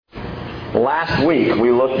Last week we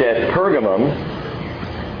looked at Pergamum.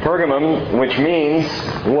 Pergamum, which means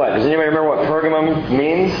what? Does anybody remember what Pergamum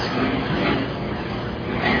means?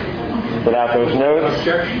 Put out those notes.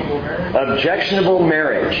 Objectionable marriage. Objectionable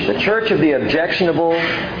marriage. The Church of the Objectionable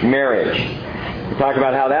Marriage. We talked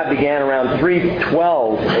about how that began around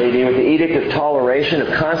 312 AD with the Edict of Toleration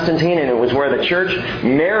of Constantine, and it was where the church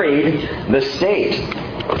married the state.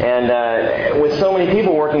 And with so many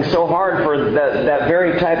people working so hard for that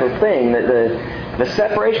very type of thing, that the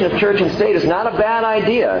separation of church and state is not a bad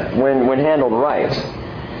idea when handled right.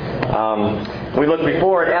 We looked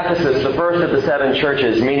before at Ephesus, the first of the 7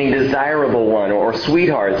 churches, meaning desirable one, or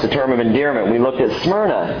sweetheart. It's a term of endearment. We looked at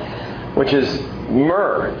Smyrna, which is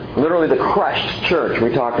myrrh, literally the crushed church.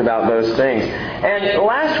 We talked about those things. And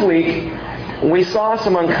last week, we saw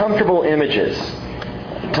some uncomfortable images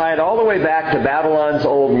tied all the way back to Babylon's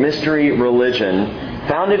old mystery religion,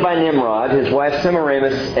 founded by Nimrod, his wife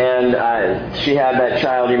Semiramis, and she had that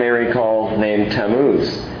child you may recall named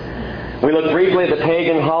Tammuz. We looked briefly at the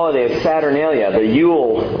pagan holiday of Saturnalia, the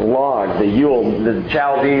Yule log, the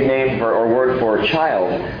Chaldean name or word for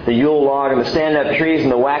child, the Yule log, and the stand-up trees,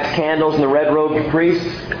 and the wax candles, and the red-robed priests,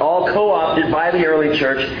 all co-opted by the early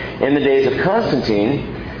church in the days of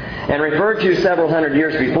Constantine, and referred to several hundred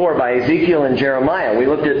years before by Ezekiel and Jeremiah. We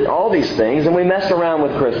looked at all these things, and we messed around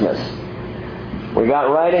with Christmas. We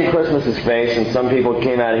got right in Christmas's face, and some people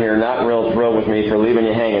came out of here not real thrilled with me for leaving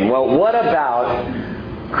you hanging. Well, what about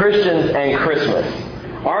Christians and Christmas?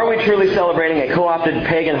 Are we truly celebrating a co-opted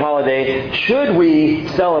pagan holiday? Should we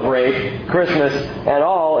celebrate Christmas at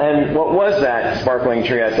all? And what was that sparkling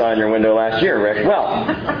tree I saw in your window last year, Rick? Well,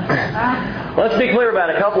 let's be clear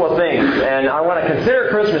about a couple of things. And I want to consider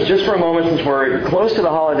Christmas just for a moment, since we're close to the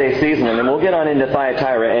holiday season, and then we'll get on into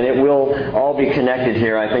Thyatira, and it will all be connected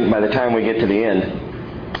here, I think, by the time we get to the end.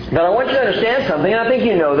 But I want you to understand something, and I think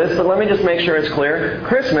you know this, but let me just make sure it's clear.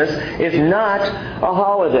 Christmas is not a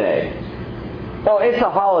holiday. Well, it's a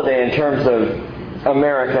holiday in terms of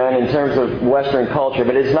America and in terms of Western culture,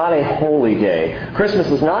 but it's not a holy day. Christmas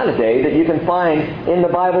is not a day that you can find in the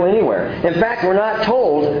Bible anywhere. In fact, we're not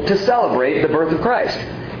told to celebrate the birth of Christ.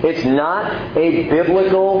 It's not a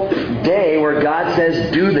biblical day where God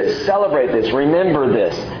says, do this, celebrate this, remember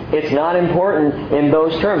this. It's not important in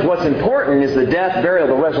those terms. What's important is the death, burial,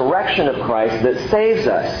 the resurrection of Christ that saves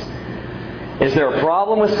us. Is there a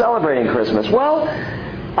problem with celebrating Christmas? Well,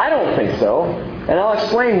 I don't think so, and I'll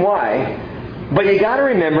explain why. But you got to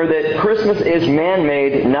remember that Christmas is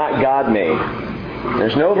man-made, not God-made.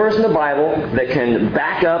 There's no verse in the Bible that can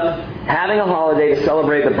back up having a holiday to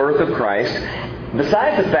celebrate the birth of Christ.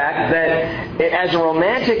 Besides the fact that, as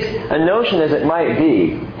romantic a notion as it might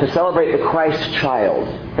be, to celebrate the Christ child,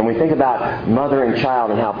 and we think about mother and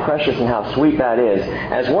child and how precious and how sweet that is,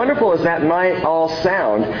 as wonderful as that might all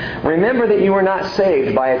sound, remember that you were not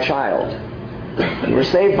saved by a child. You were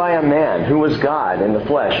saved by a man who was God in the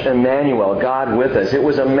flesh, Emmanuel, God with us. It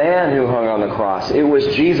was a man who hung on the cross. It was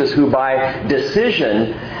Jesus who, by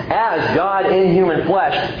decision, as God in human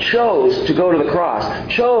flesh, chose to go to the cross,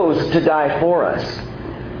 chose to die for us.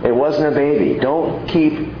 It wasn't a baby. Don't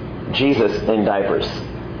keep Jesus in diapers,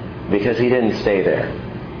 because he didn't stay there.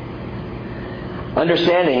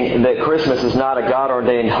 Understanding that Christmas is not a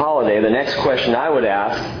God-ordained holiday, the next question I would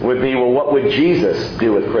ask would be, well, what would Jesus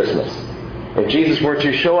do with Christmas? If Jesus were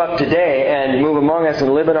to show up today and move among us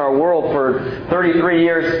and live in our world for 33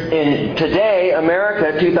 years in today,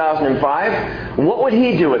 America, 2005, what would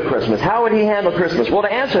he do with Christmas? How would he handle Christmas? Well,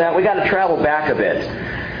 to answer that, we've got to travel back a bit.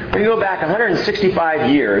 We go back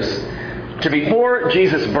 165 years to before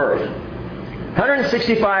Jesus' birth.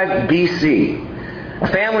 165 BC. A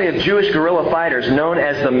family of Jewish guerrilla fighters known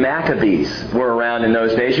as the Maccabees were around in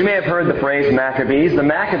those days. You may have heard the phrase Maccabees. The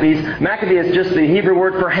Maccabee is just the Hebrew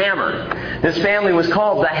word for hammer. This family was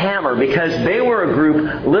called the Hammer because they were a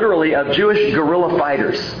group, literally, of Jewish guerrilla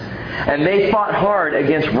fighters. And they fought hard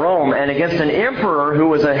against Rome and against an emperor who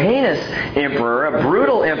was a heinous emperor, a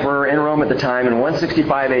brutal emperor in Rome at the time in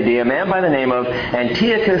 165 AD, a man by the name of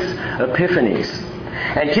Antiochus Epiphanes.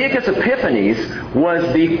 Antiochus Epiphanes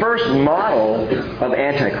was the first model of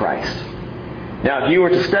Antichrist. Now, if you were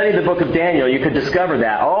to study the book of Daniel, you could discover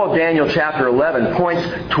that. All of Daniel chapter 11 points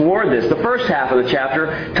toward this. The first half of the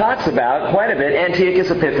chapter talks about, quite a bit, Antiochus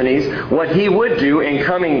Epiphanes, what he would do in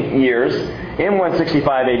coming years in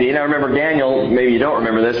 165 AD. Now, remember, Daniel, maybe you don't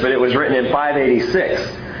remember this, but it was written in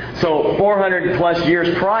 586. So 400 plus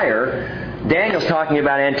years prior, Daniel's talking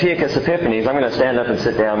about Antiochus Epiphanes. I'm going to stand up and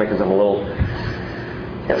sit down because I'm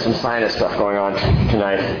got some sinus stuff going on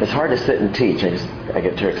tonight. It's hard to sit and teach. I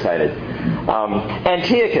get too excited.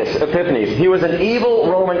 Antiochus Epiphanes, he was an evil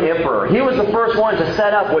Roman emperor. He was the first one to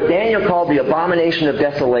set up what Daniel called the abomination of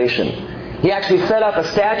desolation. He actually set up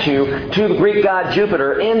a statue to the Greek god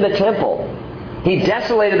Jupiter in the temple. He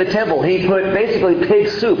desolated the temple. He put basically pig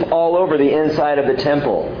soup all over the inside of the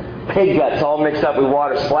temple. Pig guts all mixed up with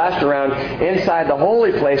water splashed around inside the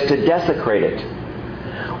holy place to desecrate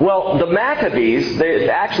it. Well, the Maccabees, they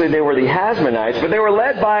were the Hasmonites, but they were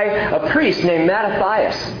led by a priest named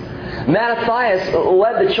Mattathias. Mattathias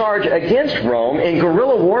led the charge against Rome in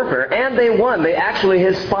guerrilla warfare, and they won.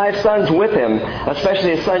 His 5 sons with him,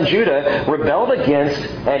 especially his son Judah, rebelled against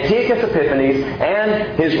Antiochus Epiphanes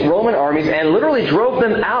and his Roman armies and literally drove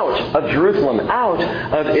them out of Jerusalem, out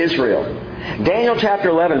of Israel. Daniel chapter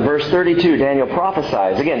 11, verse 32, Daniel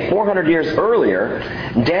prophesies. Again, 400 years earlier,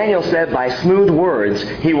 Daniel said, by smooth words,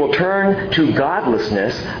 he will turn to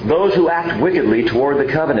godlessness those who act wickedly toward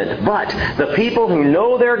the covenant. But the people who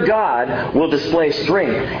know their God will display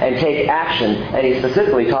strength and take action. And he's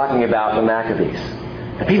specifically talking about the Maccabees.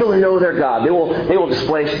 The people who know their God, they will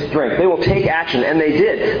display strength. They will take action. And they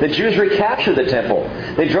did. The Jews recaptured the temple.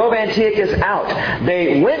 They drove Antiochus out.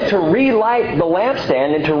 They went to relight the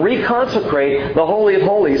lampstand and to reconsecrate the Holy of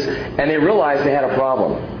Holies. And they realized they had a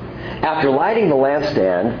problem. After lighting the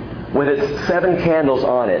lampstand with its 7 candles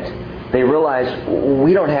on it, they realized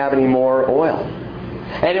we don't have any more oil.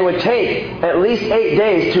 And it would take at least 8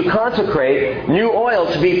 days to consecrate new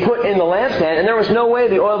oil to be put in the lampstand. And there was no way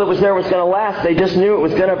the oil that was there was going to last. They just knew it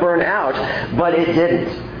was going to burn out. But it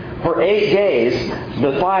didn't. For 8 days,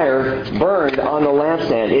 the fire burned on the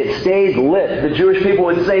lampstand. It stayed lit. The Jewish people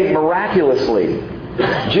would say miraculously.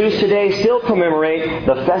 Jews today still commemorate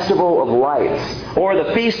the Festival of Lights, or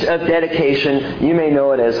the Feast of Dedication. You may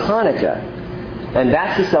know it as Hanukkah. And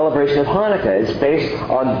that's the celebration of Hanukkah. It's based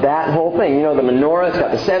on that whole thing. You know, the menorah, it's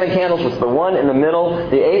got the 7 candles with the one in the middle,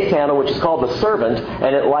 the 8th candle, which is called the servant,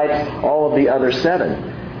 and it lights all of the other 7.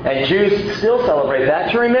 And Jews still celebrate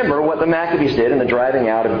that to remember what the Maccabees did in the driving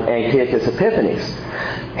out of Antiochus Epiphanes.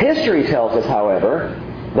 History tells us, however,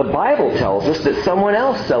 the Bible tells us that someone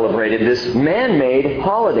else celebrated this man-made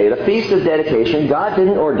holiday, the Feast of Dedication. God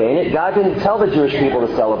didn't ordain it. God didn't tell the Jewish people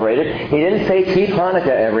to celebrate it. He didn't say keep Hanukkah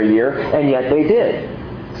every year, and yet they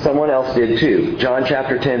did. Someone else did too. John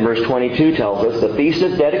chapter 10, verse 22 tells us the Feast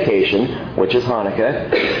of Dedication, which is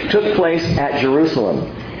Hanukkah, took place at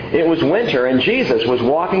Jerusalem. It was winter, and Jesus was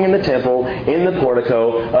walking in the temple in the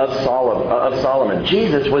portico of Solomon.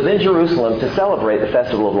 Jesus was in Jerusalem to celebrate the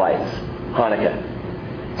Festival of Lights, Hanukkah.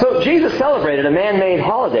 So Jesus celebrated a man-made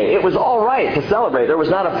holiday. It was all right to celebrate. There was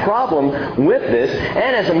not a problem with this.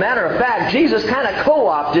 And as a matter of fact, Jesus kind of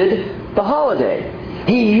co-opted the holiday.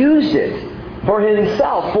 He used it for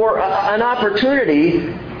himself, for an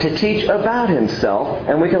opportunity to teach about himself.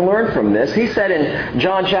 And we can learn from this. He said in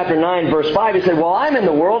John chapter 9, verse 5, he said, well, I'm in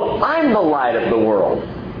the world. I'm the light of the world.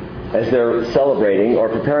 As they're celebrating or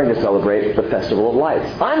preparing to celebrate the Festival of Lights.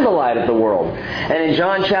 I'm the light of the world. And in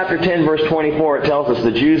John chapter 10, verse 24, it tells us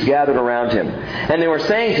the Jews gathered around him. And they were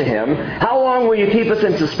saying to him, how long will you keep us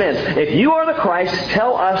in suspense? If you are the Christ,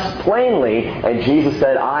 tell us plainly. And Jesus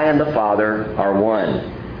said, I and the Father are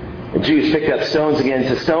one. The Jews picked up stones again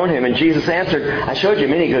to stone him. And Jesus answered, I showed you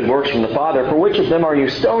many good works from the Father. For which of them are you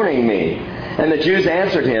stoning me? And the Jews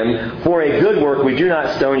answered him, for a good work we do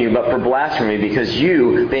not stone you, but for blasphemy, because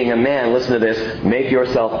you, being a man, listen to this, make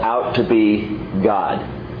yourself out to be God.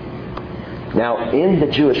 Now, in the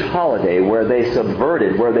Jewish holiday, where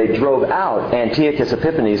they drove out Antiochus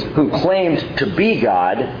Epiphanes, who claimed to be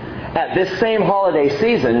God, at this same holiday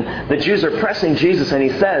season, the Jews are pressing Jesus, and he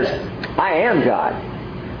says, I am God.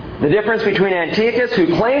 The difference between Antiochus, who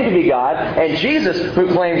claimed to be God, and Jesus,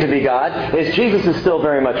 who claimed to be God, is Jesus is still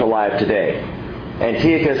very much alive today.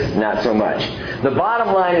 Antiochus, not so much. The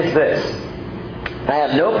bottom line is this. I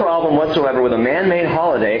have no problem whatsoever with a man-made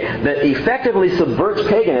holiday that effectively subverts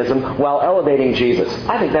paganism while elevating Jesus.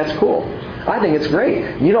 I think that's cool. I think it's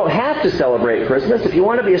great. You don't have to celebrate Christmas. If you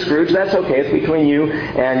want to be a Scrooge, that's okay. It's between you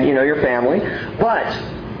and, your family.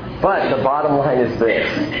 But the bottom line is this.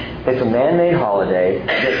 It's a man-made holiday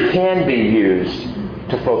that can be used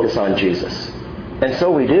to focus on Jesus. And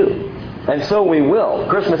so we do. And so we will.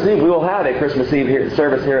 Christmas Eve, we will have a Christmas Eve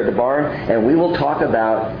service here at the barn, and we will talk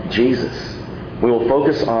about Jesus. We will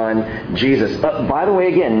focus on Jesus. By the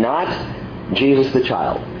way, again, not Jesus the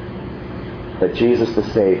child, but Jesus the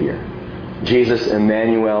Savior. Jesus,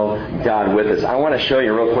 Emmanuel, God with us. I want to show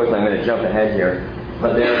you real quickly. I'm going to jump ahead here.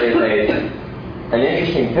 But there is an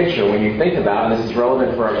interesting picture when you think about, and this is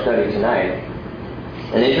relevant for our study tonight,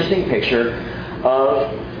 an interesting picture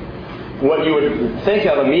of what you would think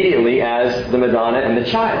of immediately as the Madonna and the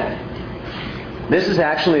child. This is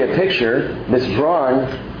actually a picture that's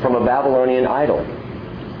drawn from a Babylonian idol,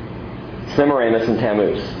 Semiramis and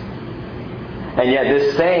Tammuz. And yet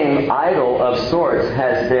this same idol of sorts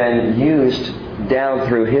has been used down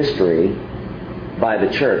through history by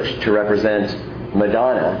the church to represent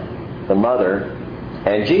Madonna, the mother,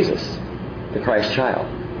 and Jesus, the Christ child.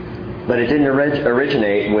 But it didn't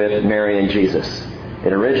originate with Mary and Jesus.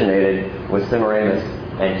 It originated with Semiramis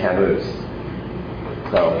and Tammuz.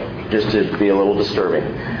 So, just to be a little disturbing.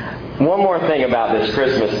 One more thing about this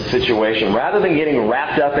Christmas situation. Rather than getting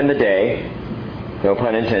wrapped up in the day, no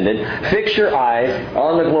pun intended, fix your eyes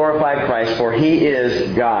on the glorified Christ, for He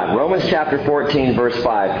is God. Romans chapter 14, verse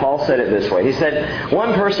 5, Paul said it this way. He said,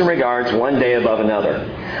 one person regards one day above another.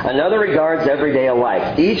 Another regards every day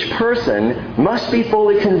alike. Each person must be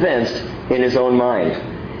fully convinced in his own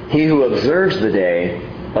mind. He who observes the day,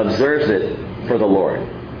 observes it for the Lord.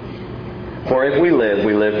 For if we live,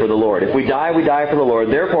 we live for the Lord. If we die, we die for the Lord.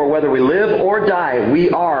 Therefore, whether we live or die,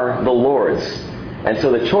 we are the Lord's. And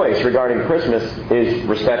so the choice regarding Christmas is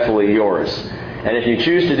respectfully yours. And if you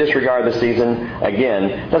choose to disregard the season,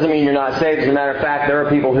 again, doesn't mean you're not saved. As a matter of fact, there are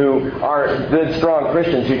people who are good, strong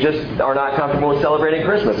Christians who just are not comfortable with celebrating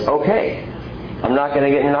Christmas. Okay. I'm not going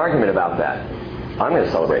to get in an argument about that. I'm going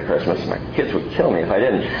to celebrate Christmas. My kids would kill me if I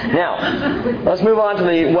didn't. Now, let's move on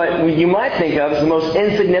to what you might think of as the most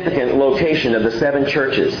insignificant location of the 7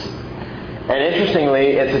 churches. And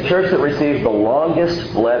interestingly, it's a church that receives the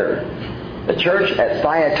longest letter. The church at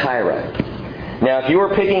Thyatira. Now, if you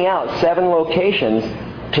were picking out 7 locations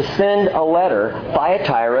to send a letter,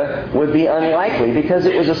 Thyatira would be unlikely because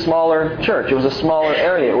it was a smaller church. It was a smaller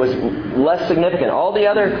area. It was less significant. All the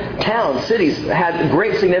other towns, cities, had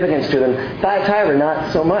great significance to them. Thyatira,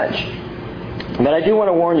 not so much. But I do want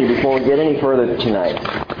to warn you before we get any further tonight.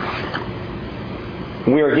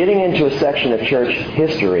 We are getting into a section of church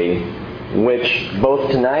history which both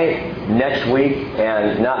tonight, next week,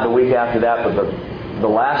 and not the week after that, but the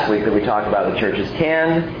last week that we talked about the churches,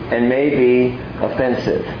 can and may be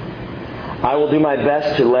offensive. I will do my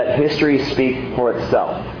best to let history speak for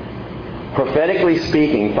itself. Prophetically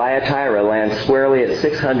speaking, Thyatira lands squarely at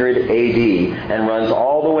 600 A.D. and runs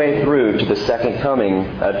all the way through to the second coming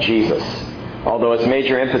of Jesus, although its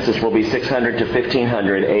major emphasis will be 600 to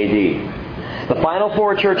 1500 A.D. The final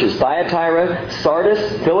 4 churches, Thyatira, Sardis,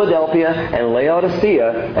 Philadelphia, and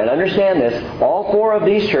Laodicea, and understand this, all 4 of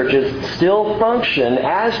these churches still function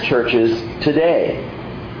as churches today.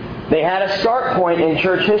 They had a start point in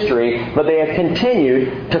church history, but they have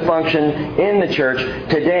continued to function in the church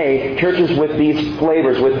today, churches with these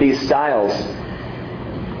flavors, with these styles.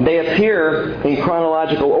 They appear in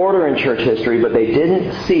chronological order in church history, but they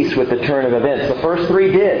didn't cease with the turn of events. The first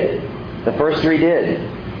 3 did.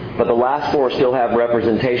 But the last 4 still have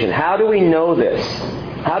representation. How do we know this?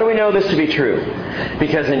 How do we know this to be true?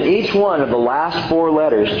 Because in each one of the last 4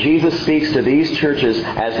 letters, Jesus speaks to these churches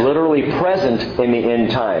as literally present in the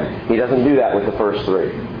end time. He doesn't do that with the first 3.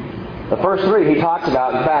 The first 3 he talks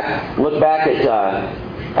about, in fact, look back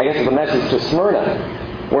at, it's the message to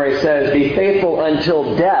Smyrna, where he says, be faithful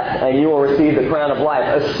until death and you will receive the crown of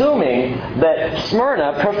life. Assuming that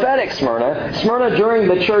Smyrna, prophetic Smyrna during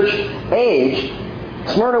the church age,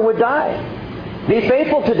 Smyrna would die. Be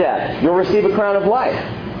faithful to death. You'll receive a crown of life.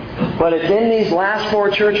 But it's in these last 4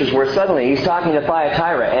 churches where suddenly he's talking to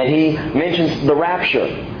Thyatira and he mentions the rapture.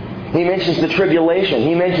 He mentions the tribulation.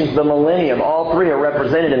 He mentions the millennium. All 3 are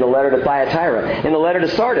represented in the letter to Thyatira. In the letter to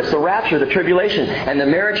Sardis, the rapture, the tribulation, and the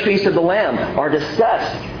marriage feast of the Lamb are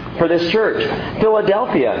discussed for this church.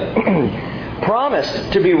 Philadelphia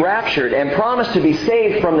promised to be raptured and promised to be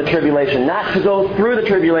saved from the tribulation, not to go through the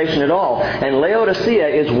tribulation at all. And Laodicea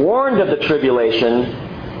is warned of the tribulation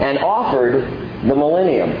and offered the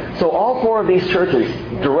millennium. So all 4 of these churches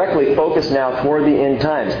directly focus now toward the end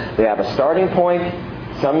times. They have a starting point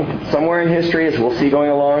somewhere in history, as we'll see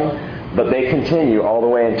going along, but they continue all the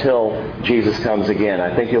way until Jesus comes again.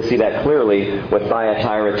 I think you'll see that clearly with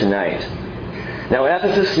Thyatira tonight. Now,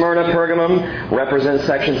 Ephesus, Smyrna, Pergamum represent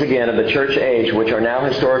sections again of the church age which are now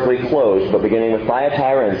historically closed, but beginning with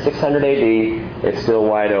Thyatira in 600 A.D., it's still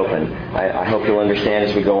wide open. I hope you'll understand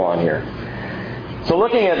as we go on here. So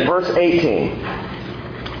looking at verse 18,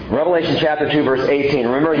 Revelation chapter 2, verse 18.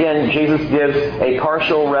 Remember again, Jesus gives a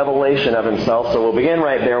partial revelation of himself, so we'll begin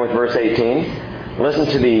right there with verse 18. Listen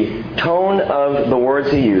to the tone of the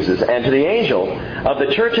words he uses. And to the angel of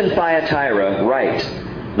the church in Thyatira write,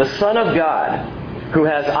 the Son of God, who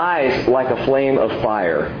has eyes like a flame of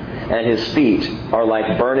fire, and his feet are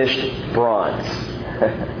like burnished bronze.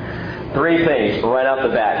 Three things right off the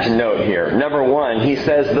bat to note here. Number one, he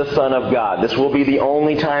says the Son of God. This will be the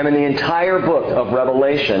only time in the entire book of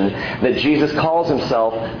Revelation that Jesus calls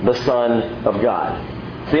himself the Son of God.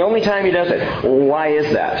 It's the only time he does it. Why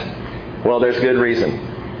is that? Well, there's good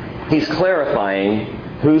reason. He's clarifying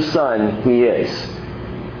whose son he is.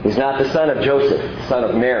 He's not the son of Joseph, son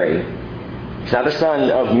of Mary. He's not the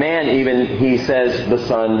son of man even. He says the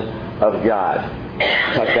Son of God.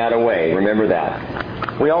 Tuck that away. Remember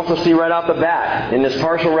that. We also see right off the bat in this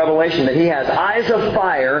partial revelation that he has eyes of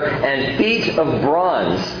fire and feet of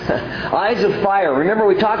bronze. Eyes of fire. Remember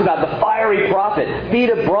we talked about the fiery prophet.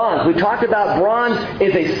 Feet of bronze. We talked about bronze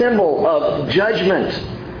is a symbol of judgment.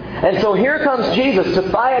 And so here comes Jesus to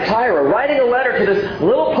Thyatira, writing a letter to this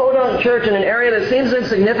little podunk church in an area that seems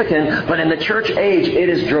insignificant, but in the church age it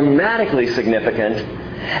is dramatically significant.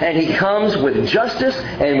 And he comes with justice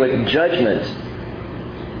and with judgment.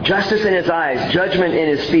 Justice in his eyes, judgment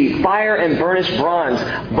in his feet. Fire and burnished bronze,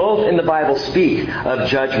 both in the Bible speak of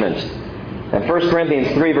judgment. In 1 Corinthians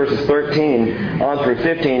 3 verses 13 on through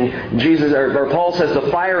 15, Paul says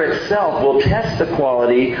the fire itself will test the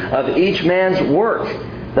quality of each man's work.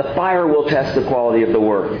 The fire will test the quality of the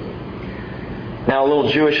work. Now a little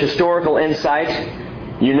Jewish historical insight.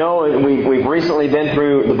 You know, we've recently been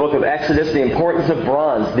through the book of Exodus, the importance of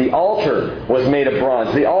bronze. The altar was made of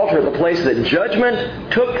bronze. The altar, the place that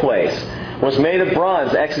judgment took place, was made of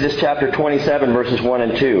bronze. Exodus chapter 27, verses 1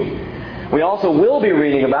 and 2. We also will be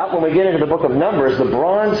reading about, when we get into the book of Numbers, the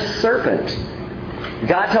bronze serpent.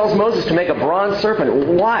 God tells Moses to make a bronze serpent.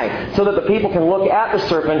 Why? So that the people can look at the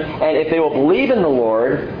serpent, and if they will believe in the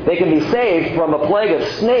Lord, they can be saved from a plague of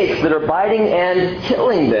snakes that are biting and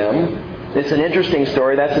killing them. It's an interesting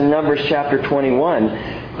story. That's in Numbers chapter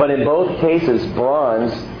 21. But in both cases,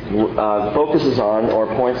 bronze focuses on or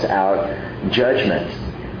points out judgment.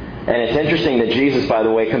 And it's interesting that Jesus, by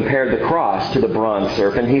the way, compared the cross to the bronze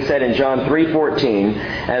serpent. He said in John 3:14,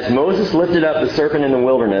 "As Moses lifted up the serpent in the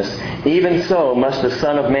wilderness, even so must the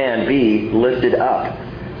Son of Man be lifted up,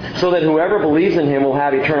 so that whoever believes in him will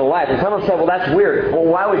have eternal life." And some have said, well, that's weird. Well,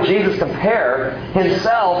 why would Jesus compare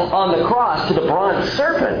himself on the cross to the bronze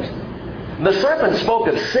serpent? The serpent spoke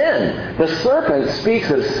of sin. The serpent speaks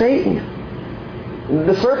of Satan.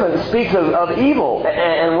 The serpent speaks of evil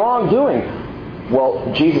and wrongdoing.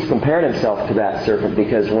 Well, Jesus compared himself to that serpent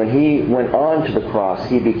because when he went on to the cross,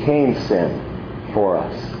 he became sin for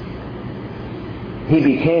us. He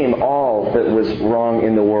became all that was wrong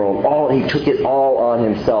in the world. He took it all on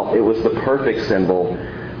himself. It was the perfect symbol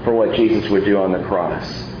for what Jesus would do on the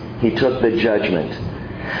cross. He took the judgment.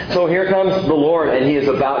 So here comes the Lord, and he is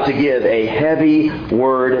about to give a heavy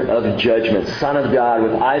word of judgment. Son of God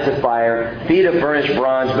with eyes of fire, feet of burnished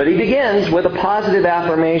bronze. But he begins with a positive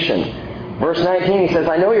affirmation. Verse 19, he says,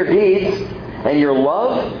 "I know your deeds, and your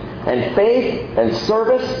love, and faith, and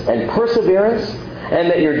service, and perseverance, and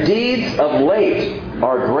that your deeds of late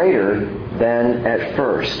are greater than at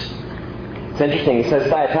first." It's interesting. He says,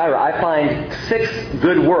 Thyatira, I find 6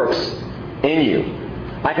 good works in you.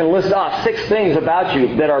 I can list off 6 things about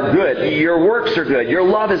you that are good. Your works are good. Your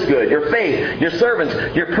love is good. Your faith, your servants,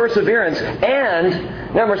 your perseverance.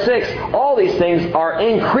 And, number 6, all these things are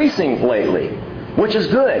increasing lately, which is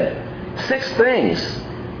good. 6 things.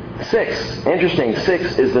 6. Interesting.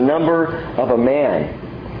 6 is the number of a man.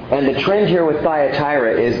 And the trend here with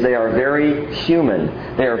Thyatira is they are very human.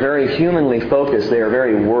 They are very humanly focused. They are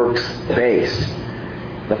very works-based.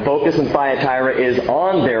 The focus in Thyatira is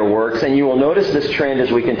on their works, and you will notice this trend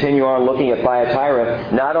as we continue on looking at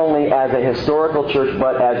Thyatira, not only as a historical church,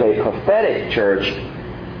 but as a prophetic church.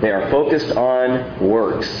 They are focused on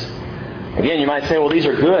works. Again, you might say, well, these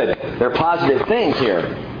are good. They're positive things here.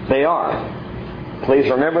 They are. Please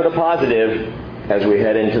remember the positive as we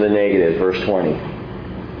head into the negative, verse 20.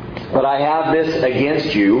 "But I have this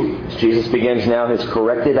against you," Jesus begins now his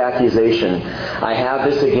corrective accusation. "I have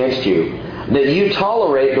this against you, that you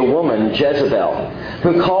tolerate the woman Jezebel,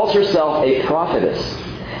 who calls herself a prophetess,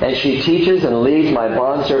 and she teaches and leads my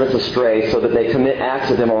bondservants astray so that they commit acts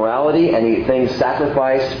of immorality and eat things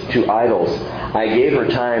sacrificed to idols. I gave her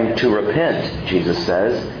time to repent," Jesus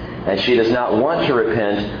says, "and she does not want to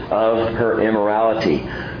repent of her immorality."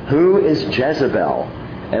 Who is Jezebel?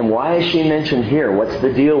 And why is she mentioned here? What's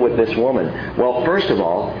the deal with this woman? Well, first of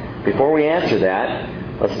all, before we answer that,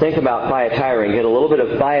 let's think about Thyatira and get a little bit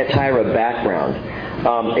of Thyatira background.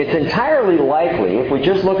 It's entirely likely, if we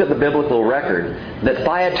just look at the biblical record, that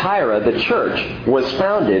Thyatira, the church, was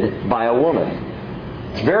founded by a woman.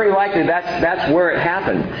 It's very likely that's where it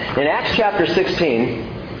happened. In Acts chapter 16,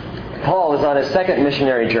 Paul is on his second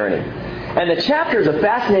missionary journey. And the chapter is a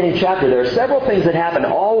fascinating chapter. There are several things that happen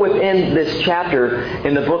all within this chapter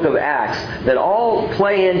in the book of Acts that all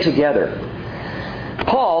play in together.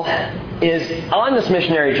 Paul is on this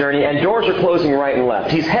missionary journey, and doors are closing right and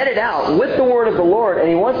left. He's headed out with the word of the Lord, and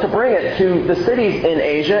he wants to bring it to the cities in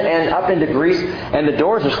Asia and up into Greece, and the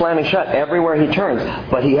doors are slamming shut everywhere he turns.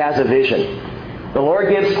 But he has a vision. The Lord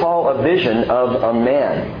gives Paul a vision of a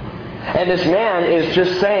man. And this man is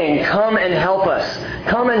just saying, come and help us.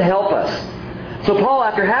 Come and help us. So Paul,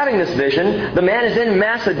 after having this vision, the man is in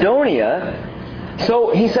Macedonia.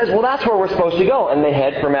 So he says, well, that's where we're supposed to go. And they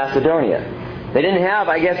head for Macedonia. They didn't have,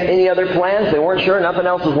 I guess, any other plans. They weren't sure. Nothing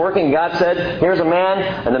else was working. God said, here's a man.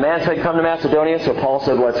 And the man said, come to Macedonia. So Paul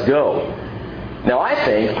said, let's go. Now I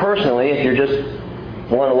think, personally, if you're just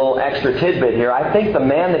want a little extra tidbit here, I think the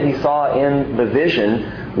man that he saw in the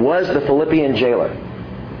vision was the Philippian jailer.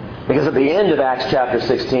 Because at the end of Acts chapter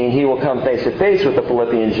 16, he will come face to face with the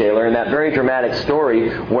Philippian jailer in that very dramatic story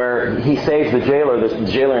where he saves the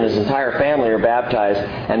jailer and his entire family are baptized,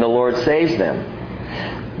 and the Lord saves them.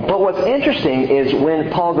 But what's interesting is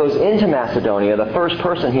when Paul goes into Macedonia, the first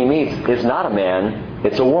person he meets is not a man,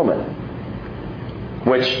 it's a woman.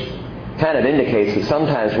 Which kind of indicates that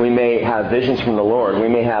sometimes we may have visions from the Lord. We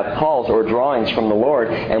may have calls or drawings from the Lord,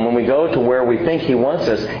 and when we go to where we think He wants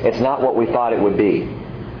us, it's not what we thought it would be.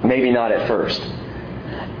 Maybe not at first.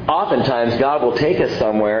 Oftentimes, God will take us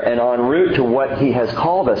somewhere and en route to what He has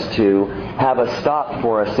called us to, have us stop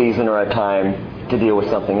for a season or a time to deal with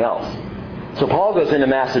something else. So Paul goes into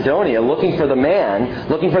Macedonia looking for the man,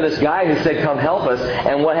 looking for this guy who said, come help us.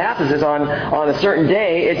 And what happens is on a certain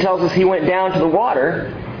day, it tells us he went down to the water,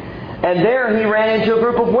 and there he ran into a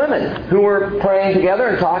group of women who were praying together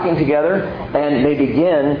and talking together, and they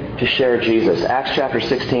begin to share Jesus. Acts chapter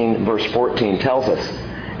 16, verse 14 tells us,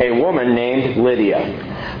 a woman named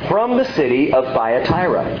Lydia from the city of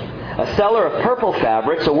Thyatira, a seller of purple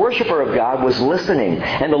fabrics, a worshiper of God, was listening.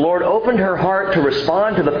 And the Lord opened her heart to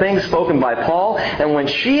respond to the things spoken by Paul. And when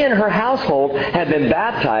she and her household had been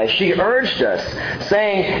baptized, she urged us,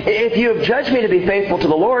 saying, if you have judged me to be faithful to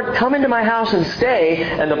the Lord, come into my house and stay.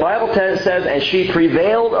 And the Bible says, and she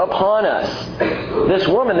prevailed upon us. This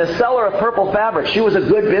woman, this seller of purple fabrics, she was a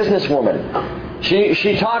good businesswoman.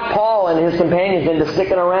 She talked Paul and his companions into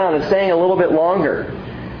sticking around and staying a little bit longer.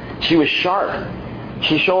 She was sharp.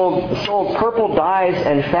 She sold purple dyes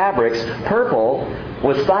and fabrics. Purple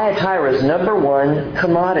was Thyatira's number one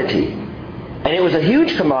commodity. And it was a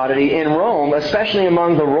huge commodity in Rome, especially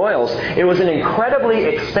among the royals. It was an incredibly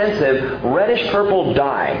expensive reddish purple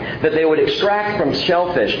dye that they would extract from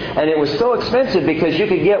shellfish. And it was so expensive because you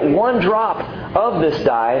could get one drop of this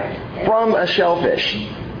dye from a shellfish.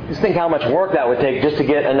 Just think how much work that would take just to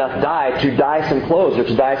get enough dye to dye some clothes or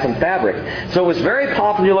to dye some fabric. So it was very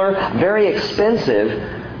popular, very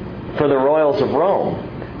expensive for the royals of Rome.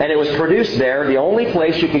 And it was produced there. The only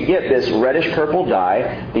place you could get this reddish purple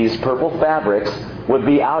dye, these purple fabrics, would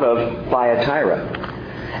be out of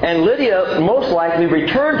Thyatira. And Lydia most likely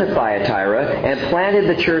returned to Thyatira and planted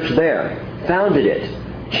the church there, founded it.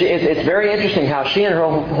 It's very interesting how she and her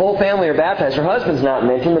whole family are baptized. Her husband's not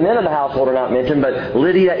mentioned. The men of the household are not mentioned. But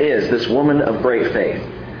Lydia is this woman of great faith.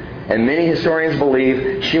 And many historians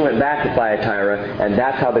believe she went back to Thyatira, and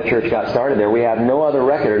that's how the church got started there. We have no other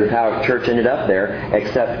record of how the church ended up there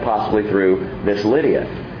except possibly through this Lydia.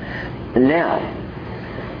 Now,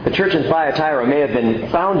 the church in Thyatira may have been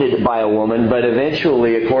founded by a woman, but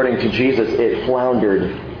eventually, according to Jesus, it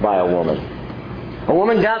floundered by a woman. A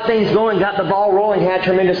woman got things going, got the ball rolling, had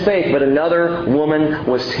tremendous faith, but another woman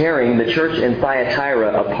was tearing the church in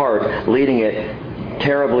Thyatira apart, leading it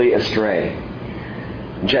terribly astray.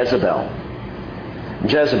 Jezebel.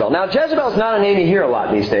 Now, Jezebel's not a name you hear a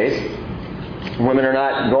lot these days. Women are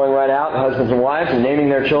not going right out, husbands and wives, and naming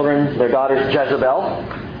their children, their daughters,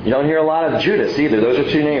 Jezebel. You don't hear a lot of Judas either. Those are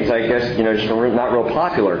two names, I guess, just not real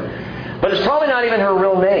popular. But it's probably not even her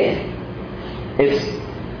real name. It's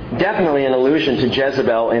definitely an allusion to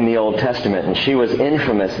Jezebel in the Old Testament, and she was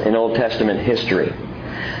infamous in Old Testament history.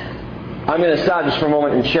 I'm going to stop just for a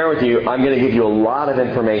moment and share with you, I'm going to give you a lot of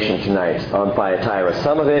information tonight on Thyatira.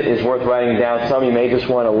 Some of it is worth writing down, some you may just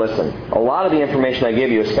want to listen. A lot of the information I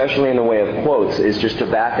give you, especially in the way of quotes, is just to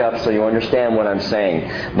back up so you understand what I'm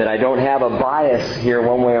saying. That I don't have a bias here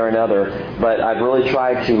one way or another, but I've really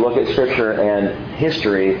tried to look at Scripture and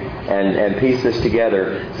history and piece this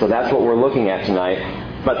together. So that's what we're looking at tonight.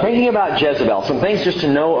 But thinking about Jezebel, some things just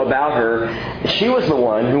to know about her. She was the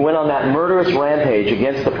one who went on that murderous rampage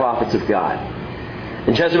against the prophets of God.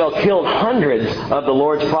 And Jezebel killed hundreds of the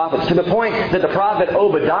Lord's prophets, to the point that the prophet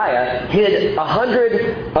Obadiah hid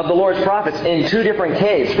 100 of the Lord's prophets in 2 different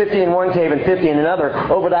caves, 50 in one cave and 50 in another.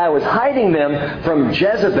 Obadiah was hiding them from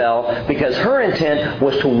Jezebel because her intent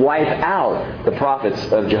was to wipe out the prophets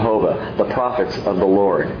of Jehovah, the prophets of the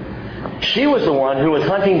Lord. She was the one who was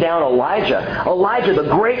hunting down Elijah. Elijah, the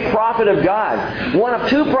great prophet of God. One of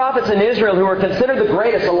 2 prophets in Israel who were considered the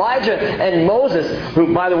greatest, Elijah and Moses,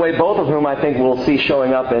 who, by the way, both of whom I think we'll see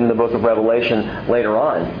showing up in the book of Revelation later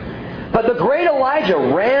on. But the great Elijah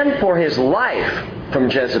ran for his life from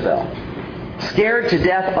Jezebel, scared to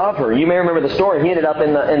death of her. You may remember the story. He ended up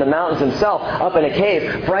in the mountains himself, up in a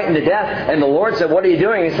cave, frightened to death. And the Lord said, "What are you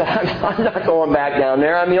doing?" He said, I'm not going back down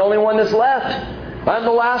there. I'm the only one that's left. I'm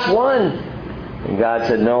the last one. And God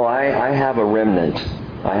said, "No, I have a remnant.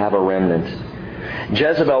 I have a remnant."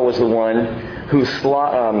 Jezebel was the one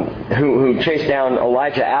who chased down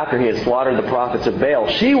Elijah after he had slaughtered the prophets of Baal.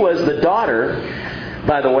 She was the daughter,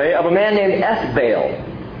 by the way, of a man named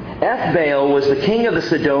Ethbaal. Ethbaal was the king of the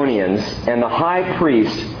Sidonians and the high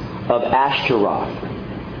priest of Ashtaroth.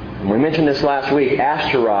 And we mentioned this last week.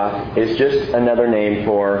 Ashtaroth is just another name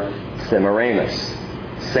for Semiramis.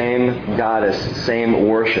 Same goddess, same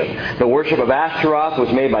worship. The worship of Ashtaroth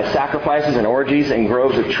was made by sacrifices and orgies in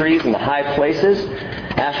groves of trees in the high places.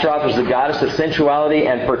 Ashtaroth was the goddess of sensuality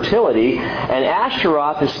and fertility. And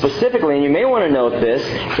Ashtaroth is specifically, and you may want to note this,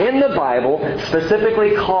 in the Bible,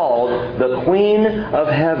 specifically called the Queen of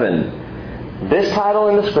Heaven. This title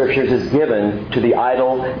in the Scriptures is given to the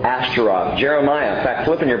idol Ashtaroth. Jeremiah, in fact,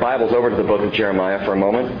 flipping your Bibles over to the book of Jeremiah for a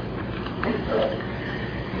moment.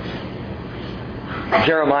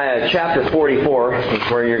 Jeremiah chapter 44 is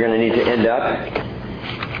where you're going to need to end up.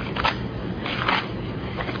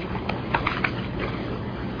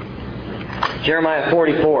 Jeremiah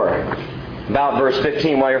 44, about verse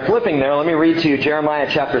 15. While you're flipping there, let me read to you Jeremiah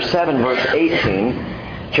chapter 7, verse 18.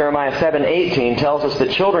 Jeremiah 7:18 tells us the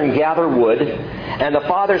children gather wood, and the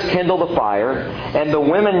fathers kindle the fire, and the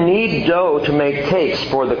women knead dough to make cakes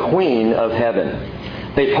for the Queen of Heaven.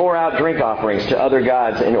 They pour out drink offerings to other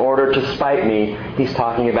gods in order to spite me. He's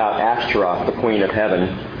talking about Ashtaroth, the Queen of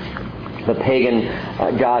Heaven, the pagan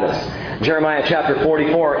goddess. Jeremiah chapter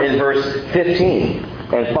 44 in verse 15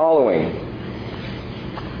 and following.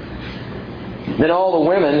 Then all the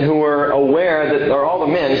men who were aware that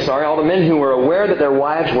their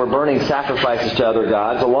wives were burning sacrifices to other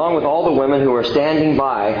gods, along with all the women who were standing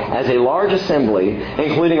by as a large assembly,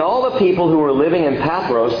 including all the people who were living in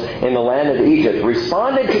Pathros in the land of Egypt,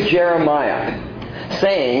 responded to Jeremiah,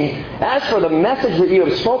 saying, "As for the message that you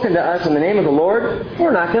have spoken to us in the name of the Lord,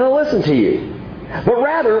 we're not going to listen to you. But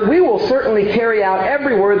rather, we will certainly carry out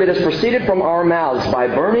every word that has proceeded from our mouths by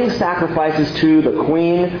burning sacrifices to the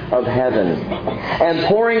Queen of Heaven and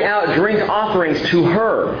pouring out drink offerings to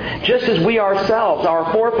her, just as we ourselves, our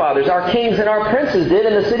forefathers, our kings, and our princes did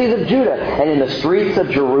in the cities of Judah and in the streets of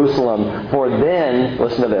Jerusalem. For then,"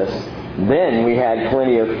 listen to this, "then we had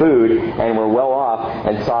plenty of food and were well off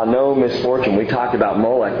and saw no misfortune." We talked about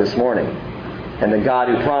Molech this morning. And the God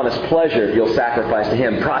who promised pleasure if you'll sacrifice to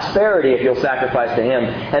him, prosperity if you'll sacrifice to him.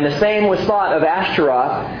 And the same was thought of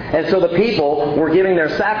Ashtaroth. And so the people were giving their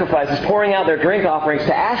sacrifices, pouring out their drink offerings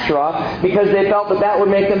to Ashtaroth because they felt that that would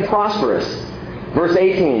make them prosperous. Verse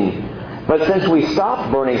 18. "But since we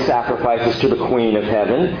stopped burning sacrifices to the Queen of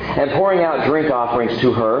Heaven and pouring out drink offerings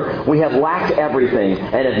to her, we have lacked everything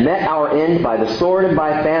and have met our end by the sword and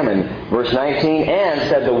by famine." Verse 19, "And,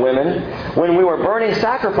 said the women, when we were burning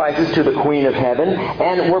sacrifices to the Queen of Heaven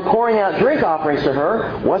and were pouring out drink offerings to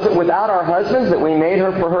her, was it without our husbands that we made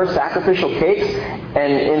her for her sacrificial cakes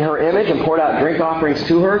and in her image and poured out drink offerings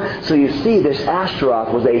to her?" So you see, this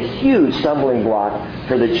Ashtaroth was a huge stumbling block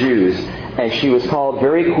for the Jews. And she was called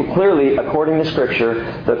very clearly, according to Scripture,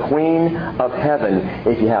 the Queen of Heaven.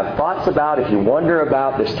 If you have thoughts about, if you wonder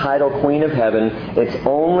about this title, Queen of Heaven, it's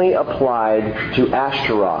only applied to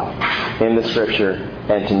Ashtaroth in the Scripture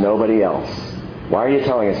and to nobody else. Why are you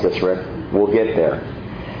telling us this, Rick? We'll get there.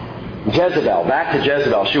 Jezebel, back to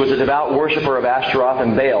Jezebel. She was a devout worshiper of Ashtaroth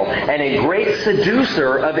and Baal and a great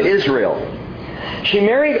seducer of Israel. She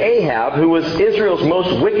married Ahab, who was Israel's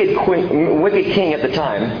most wicked king at the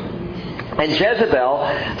time. And Jezebel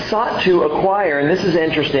sought to acquire, and this is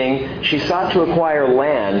interesting, she sought to acquire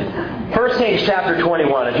land. 1 Kings chapter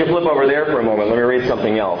 21. If you flip over there for a moment, let me read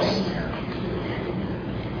something else.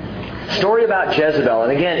 Story about Jezebel.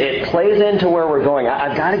 And again, it plays into where we're going.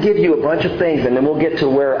 I've got to give you a bunch of things, and then we'll get to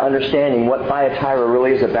where understanding what Thyatira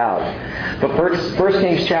really is about. But 1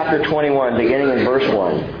 Kings chapter 21, beginning in verse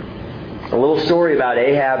 1. A little story about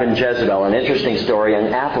Ahab and Jezebel. An interesting story,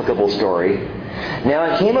 an applicable story.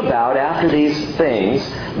 Now it came about after these things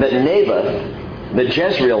that Naboth, the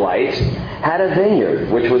Jezreelite, had a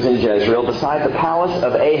vineyard which was in Jezreel beside the palace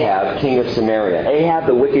of Ahab, king of Samaria. Ahab,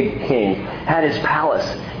 the wicked king, had his palace.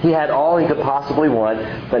 He had all he could possibly want,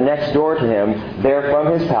 but next door to him, there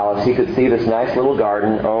from his palace, he could see this nice little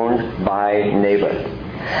garden owned by Naboth.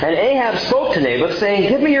 And Ahab spoke to Naboth, saying,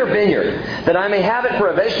 "Give me your vineyard, that I may have it for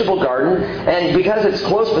a vegetable garden, and because it's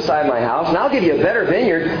close beside my house, and I'll give you a better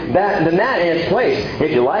vineyard than that in its place.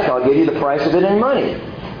 If you like, I'll give you the price of it in money."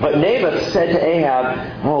 But Naboth said to Ahab,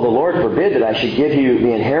 "Oh, the Lord forbid that I should give you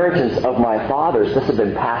the inheritance of my fathers." This had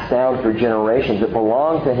been passed down through generations. It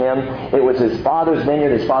belonged to him. It was his father's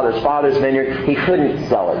vineyard, his father's father's vineyard. He couldn't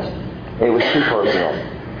sell it. It was too personal.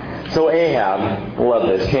 So Ahab, love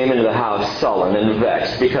this, came into the house sullen and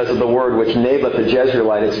vexed because of the word which Naboth the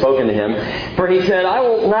Jezreelite had spoken to him. For he said, "I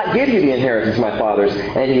will not give you the inheritance of my fathers."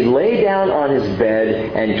 And he lay down on his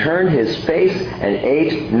bed and turned his face and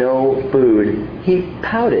ate no food. He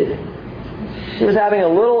pouted. He was having a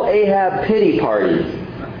little Ahab pity party.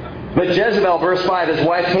 But Jezebel, verse 5, his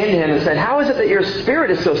wife came to him and said, "How is it that your spirit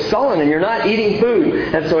is so sullen and you're not eating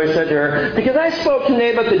food?" And so he said to her, "Because I spoke to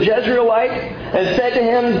Naboth the Jezreelite and said to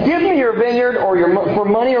him, 'Give me your vineyard for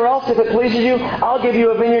money, or else if it pleases you, I'll give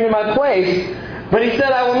you a vineyard in my place.' But he said,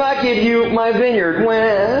 'I will not give you my vineyard.'"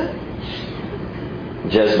 Well,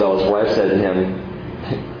 Jezebel's wife said to him,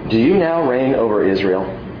 "Do you now reign over Israel?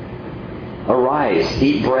 Arise,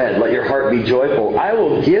 eat bread, let your heart be joyful. I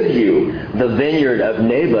will give you the vineyard of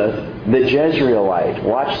Naboth the Jezreelite."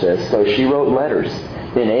 Watch this. So she wrote letters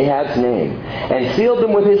in Ahab's name and sealed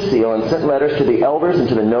them with his seal and sent letters to the elders and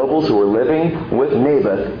to the nobles who were living with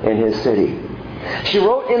Naboth in his city. She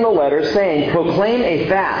wrote in the letters saying, "Proclaim a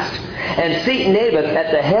fast and seat Naboth at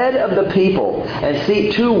the head of the people, and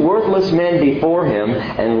seat 2 worthless men before him,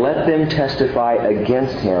 and let them testify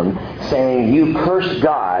against him, saying, 'You cursed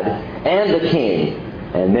God and the king,'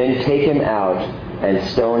 and then take him out and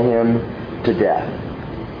stone him to death."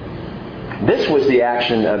 This was the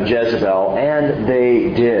action of Jezebel, and they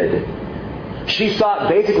did. She sought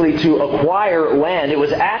basically to acquire land. It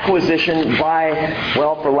was acquisition by,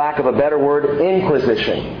 well, for lack of a better word,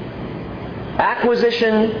 inquisition.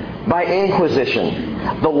 Acquisition by inquisition.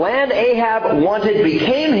 The land Ahab wanted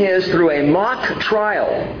became his through a mock trial,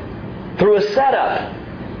 through a setup.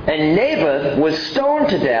 And Naboth was stoned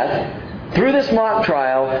to death through this mock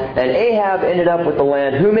trial, and Ahab ended up with the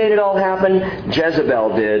land. Who made it all happen?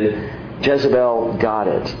 Jezebel did. Jezebel got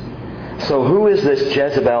it. So who is this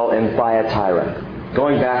Jezebel in Thyatira?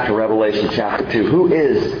 Going back to Revelation chapter 2. Who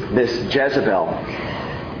is this Jezebel?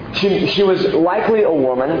 She was likely a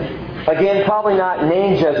woman. Again, probably not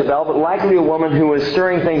named Jezebel, but likely a woman who was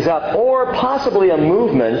stirring things up. Or possibly a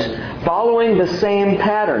movement following the same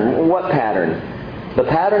pattern. What pattern? The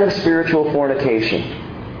pattern of spiritual fornication.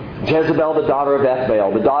 Jezebel, the daughter of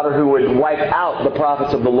Ethbaal, the daughter who would wipe out the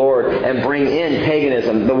prophets of the Lord and bring in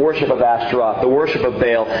paganism, the worship of Ashtaroth, the worship of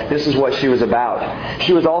Baal. This is what she was about.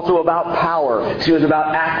 She was also about power. She was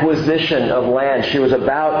about acquisition of land. She was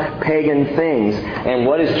about pagan things. And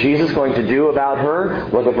what is Jesus going to do about her?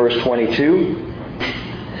 Look at verse 22.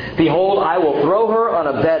 "Behold, I will throw her on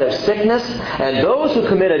a bed of sickness, and those who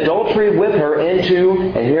commit adultery with her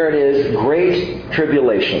into," and here it is, "great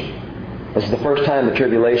tribulation." This is the first time the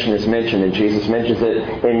tribulation is mentioned, and Jesus mentions it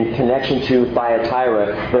in connection to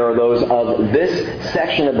Thyatira. There are those of this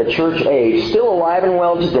section of the church age, still alive and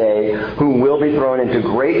well today, who will be thrown into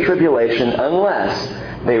great tribulation unless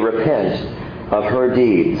they repent of her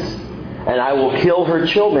deeds. "And I will kill her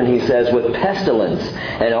children," he says, "with pestilence,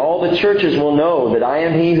 and all the churches will know that I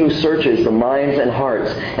am he who searches the minds and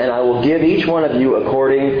hearts, and I will give each one of you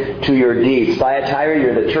according to your deeds." Thyatira,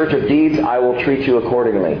 you're the church of deeds, I will treat you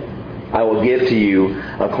accordingly. I will give to you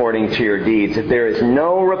according to your deeds. If there is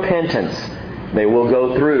no repentance, they will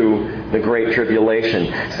go through the great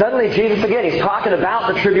tribulation. Suddenly, Jesus, again, he's talking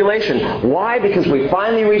about the tribulation. Why? Because we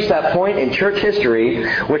finally reached that point in church history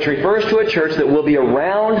which refers to a church that will be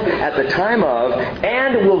around at the time of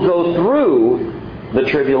and will go through the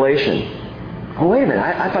tribulation. Oh, wait a minute.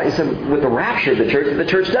 I thought you said with the rapture of the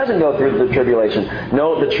church doesn't go through the tribulation.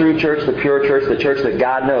 No, the true church, the pure church, the church that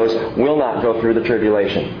God knows will not go through the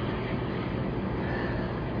tribulation.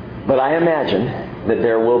 But I imagine that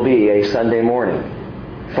there will be a Sunday morning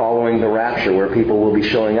following the rapture where people will be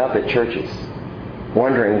showing up at churches,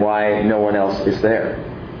 wondering why no one else is there,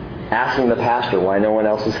 asking the pastor why no one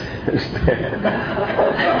else is there.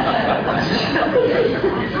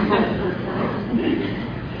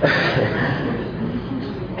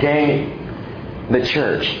 Gang, the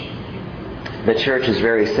church is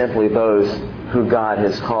very simply those who God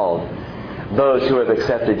has called. those who have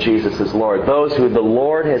accepted Jesus as Lord, those who the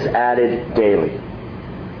Lord has added daily.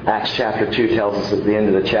 Acts chapter 2 tells us at the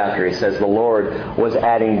end of the chapter, he says the Lord was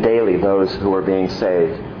adding daily those who are being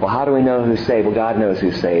saved. Well, how do we know who's saved? Well, God knows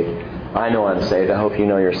who's saved. I know I'm saved. I hope you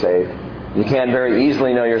know you're saved. You can very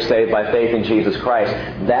easily know you're saved by faith in Jesus Christ.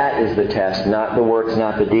 That is the test, not the works,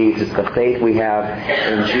 not the deeds. It's the faith we have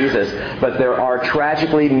in Jesus. But there are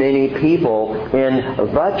tragically many people in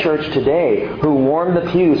the church today who warm the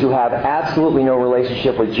pews, who have absolutely no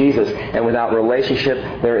relationship with Jesus. And without relationship,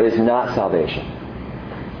 there is not salvation.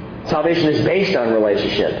 Salvation is based on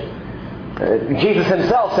relationship. Jesus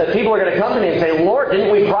himself said people are going to come to me and say, Lord,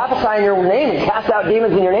 didn't we prophesy in your name and cast out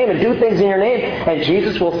demons in your name and do things in your name? And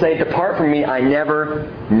Jesus will say, depart from me, I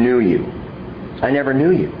never knew you. I never knew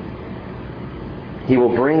you. He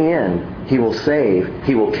will bring in, He will save,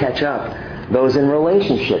 He will catch up those in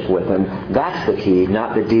relationship with Him. That's the key,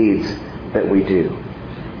 not the deeds that we do.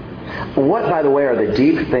 What, by the way, are the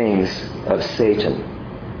deep things of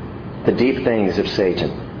Satan? The deep things of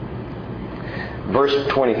Satan. Verse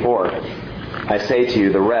 24. I say to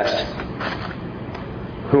you, the rest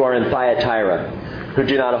who are in Thyatira, who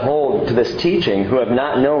do not hold to this teaching, who have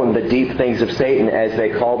not known the deep things of Satan, as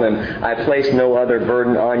they call them, I place no other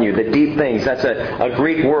burden on you. The deep things, that's a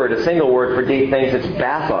Greek word, a single word for deep things. It's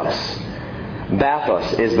bathos.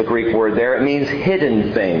 Bathos is the Greek word there. It means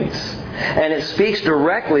hidden things. And it speaks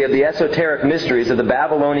directly of the esoteric mysteries of the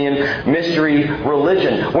Babylonian mystery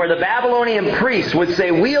religion, where the Babylonian priests would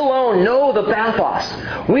say, we alone know the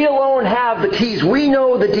bathos. We alone have the keys. We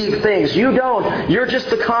know the deep things. You don't. You're just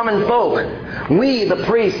the common folk. We, the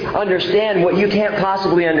priests, understand what you can't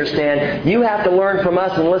possibly understand. You have to learn from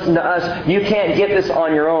us and listen to us. You can't get this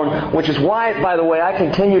on your own, which is why, by the way, I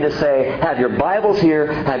continue to say, have your Bibles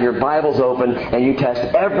here, have your Bibles open, and you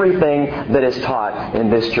test everything that is taught in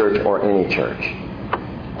this church or any church.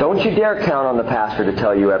 Don't you dare count on the pastor to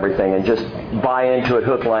tell you everything and just buy into it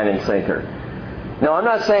hook, line, and sinker. Now, I'm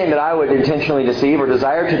not saying that I would intentionally deceive or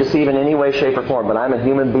desire to deceive in any way, shape, or form, but I'm a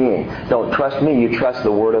human being. Don't trust me. You trust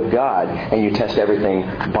the Word of God, and you test everything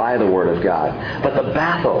by the Word of God. But the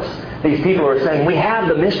bathos, these people are saying, we have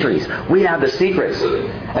the mysteries. We have the secrets.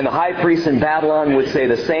 And the high priests in Babylon would say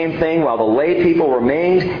the same thing while the lay people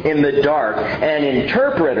remained in the dark. An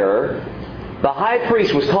interpreter, the high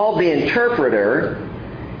priest was called the interpreter.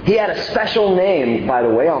 He had a special name, by the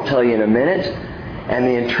way, I'll tell you in a minute. And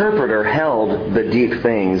the interpreter held the deep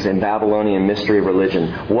things in Babylonian mystery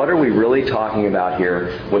religion. What are we really talking about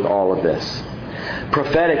here with all of this?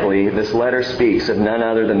 Prophetically, this letter speaks of none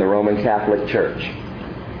other than the Roman Catholic Church.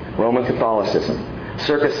 Roman Catholicism.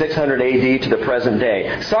 Circa 600 AD to the present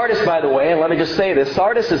day. Sardis, by the way, and let me just say this,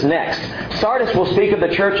 Sardis is next. Sardis will speak of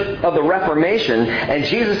the Church of the Reformation, and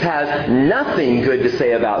Jesus has nothing good to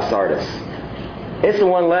say about Sardis. It's the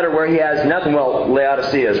one letter where he has nothing, well,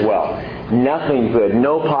 Laodicea as well. Nothing good,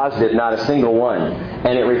 no positive, not a single one.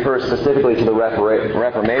 And it refers specifically to the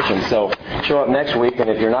Reformation. So show up next week, and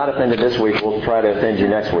if you're not offended this week, we'll try to offend you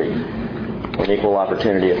next week. An equal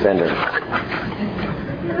opportunity offender.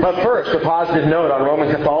 But first, a positive note on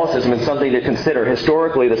Roman Catholicism and something to consider.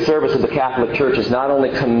 Historically, the service of the Catholic Church is not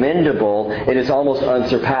only commendable, it is almost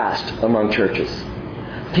unsurpassed among churches.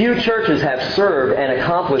 Few churches have served and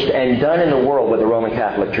accomplished and done in the world what the Roman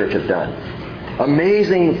Catholic Church has done.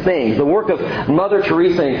 Amazing things. The work of Mother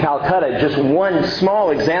Teresa in Calcutta, just one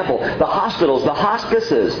small example. The hospitals, the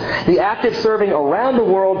hospices, the active serving around the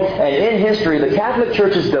world and in history. The Catholic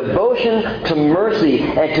Church's devotion to mercy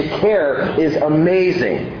and to care is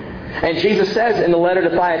amazing. And Jesus says in the letter to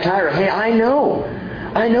Thyatira, hey, I know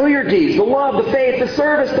your deeds, the love, the faith, the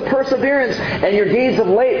service, the perseverance, and your deeds of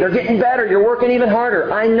late, they're getting better. You're working even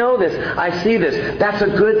harder. I know this. I see this. That's a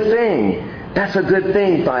good thing. That's a good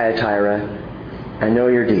thing, Thyatira. I know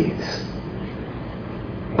your deeds.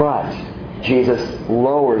 But Jesus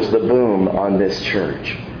lowers the boom on this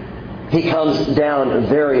church. He comes down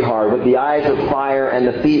very hard with the eyes of fire and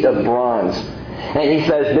the feet of bronze. And he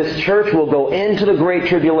says this church will go into the great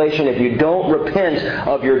tribulation if you don't repent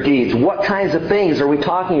of your deeds. What kinds of things are we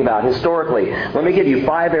talking about historically? Let me give you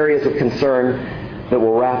 5 areas of concern that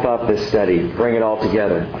will wrap up this study, bring it all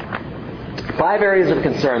together. 5 areas of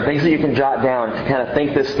concern, things that you can jot down to kind of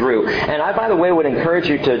think this through. And I, by the way, would encourage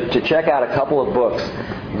you to check out a couple of books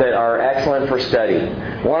that are excellent for study.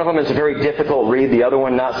 One of them is a very difficult read, the other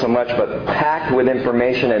one not so much, but packed with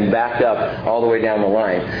information and backed up all the way down the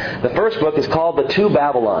line. The first book is called The Two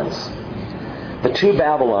Babylons. The Two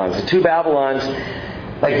Babylons. The Two Babylons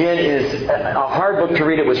Again, is a hard book to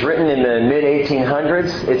read. It was written in the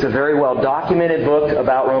mid-1800s. It's a very well-documented book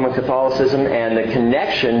about Roman Catholicism and the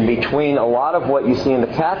connection between a lot of what you see in the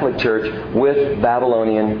Catholic Church with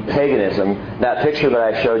Babylonian paganism. That picture that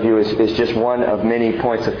I showed you is just one of many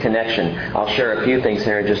points of connection. I'll share a few things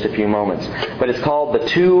here in just a few moments. But it's called The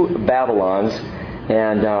Two Babylons.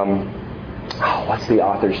 And, what's the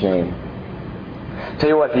author's name? Tell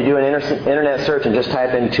you what, if you do an internet search and just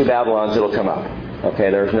type in Two Babylons, it'll come up.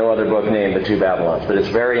 Okay, there's no other book named The Two Babylons, but it's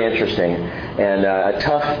very interesting and a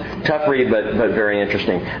tough read, but very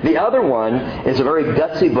interesting. The other one is a very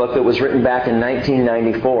gutsy book that was written back in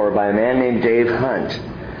 1994 by a man named Dave Hunt.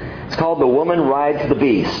 It's called The Woman Rides the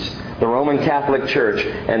Beast, the Roman Catholic Church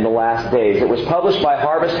and the Last Days. It was published by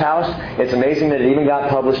Harvest House. It's amazing that it even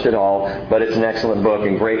got published at all, but it's an excellent book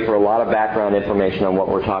and great for a lot of background information on what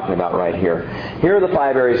we're talking about right here. Here are the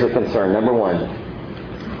 5 areas of concern. Number one,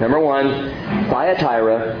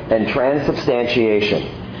 Thyatira and transubstantiation.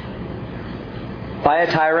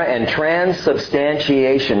 Thyatira and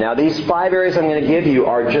transubstantiation. Now, these 5 areas I'm going to give you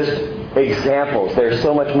are just examples. There's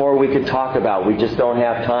so much more we could talk about. We just don't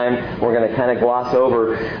have time. We're going to kind of gloss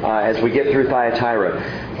over as we get through Thyatira.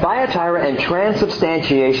 Thyatira and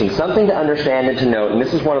transubstantiation. Something to understand and to note, and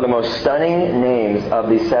this is one of the most stunning names of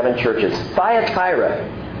these 7 churches. Thyatira.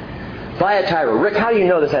 Rick, how do you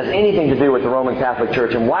know this has anything to do with the Roman Catholic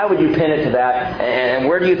Church, and why would you pin it to that, and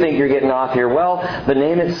where do you think you're getting off here? Well, the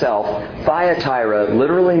name itself, Thyatira,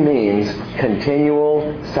 literally means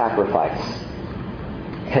continual sacrifice.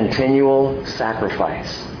 Continual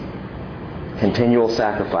sacrifice. Continual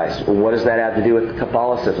sacrifice. Well, what does that have to do with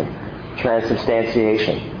Catholicism?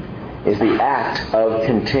 Transubstantiation is the act of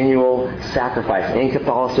continual sacrifice. In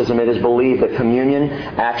Catholicism, it is believed that communion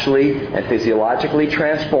actually and physiologically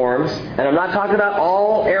transforms. And I'm not talking about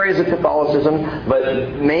all areas of Catholicism,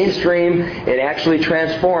 but mainstream, it actually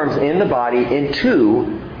transforms in the body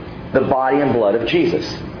into the body and blood of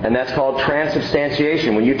Jesus. And that's called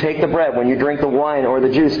transubstantiation. When you take the bread, when you drink the wine or the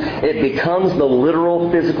juice, it becomes the literal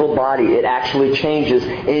physical body. It actually changes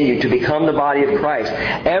in you to become the body of Christ.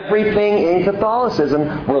 Everything in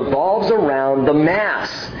Catholicism revolves around the Mass.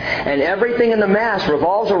 And everything in the Mass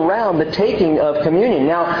revolves around the taking of communion.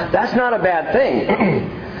 Now, that's not a bad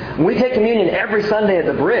thing. We take communion every Sunday at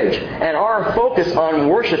the Bridge, and our focus on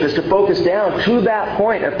worship is to focus down to that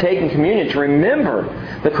point of taking communion, to remember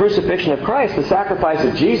the crucifixion of Christ, the sacrifice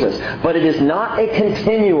of Jesus. But it is not a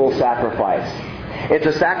continual sacrifice. It's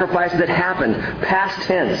a sacrifice that happened, past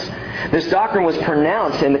tense. This doctrine was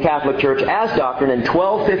pronounced in the Catholic Church as doctrine in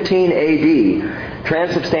 1215 A.D.,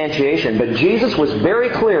 transubstantiation. But Jesus was very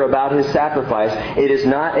clear about His sacrifice. It is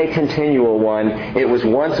not a continual one. It was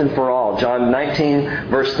once and for all. John 19,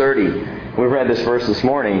 verse 30. We read this verse this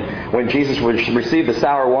morning. When Jesus would receive the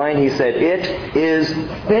sour wine, He said, "It is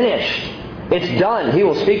finished." It's done. He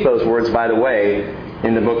will speak those words, by the way,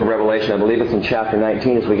 in the book of Revelation. I believe it's in chapter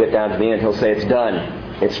 19 as we get down to the end. He'll say it's done.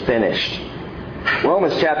 It's finished.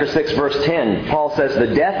 Romans chapter 6 verse 10, Paul says,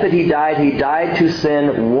 "The death that He died to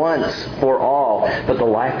sin once for all. But the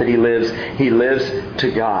life that He lives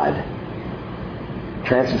to God."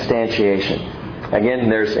 Transubstantiation. Again,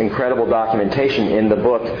 there's incredible documentation in the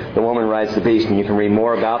book, The Woman Rides the Beast, and you can read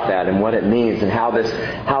more about that and what it means and how this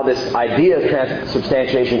idea of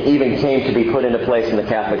transubstantiation even came to be put into place in the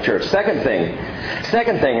Catholic Church. Second thing,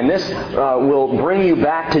 and this will bring you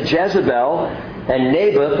back to Jezebel and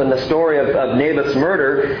Naboth and the story of Naboth's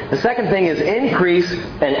murder. The second thing is increase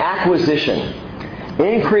and acquisition.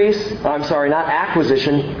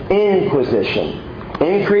 Inquisition.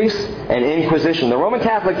 Increase and inquisition. The Roman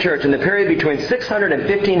Catholic Church in the period between 600 and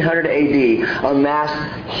 1500 A.D. amassed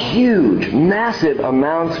huge, massive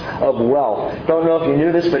amounts of wealth. Don't know if you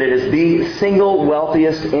knew this, but it is the single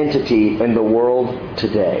wealthiest entity in the world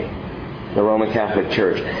today. The Roman Catholic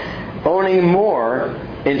Church. Owning more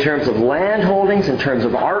in terms of land holdings, in terms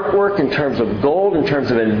of artwork, in terms of gold, in terms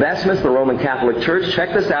of investments. The Roman Catholic Church,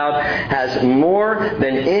 check this out, has more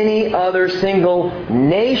than any other single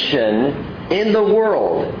nation in the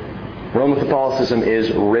world. Roman Catholicism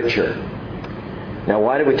is richer. Now,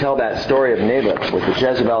 why did we tell that story of Naboth with the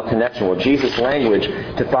Jezebel connection? Well, Jesus' language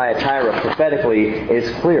to Thyatira prophetically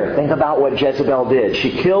is clear. Think about what Jezebel did.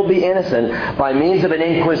 She killed the innocent by means of an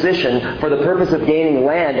inquisition for the purpose of gaining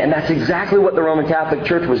land, and that's exactly what the Roman Catholic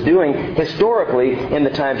Church was doing historically in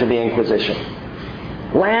the times of the Inquisition.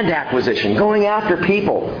 Land acquisition, going after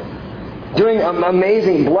people, doing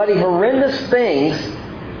amazing, bloody, horrendous things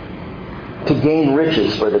to gain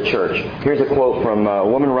riches for the church. Here's a quote from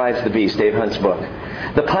Woman Rides the Beast, Dave Hunt's book.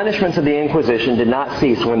 "The punishments of the Inquisition did not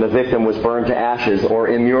cease when the victim was burned to ashes or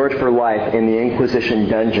immured for life in the Inquisition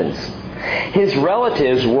dungeons. His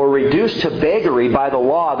relatives were reduced to beggary by the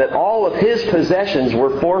law that all of his possessions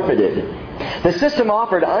were forfeited. The system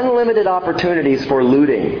offered unlimited opportunities for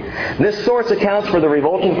looting. This source accounts for the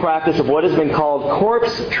revolting practice of what has been called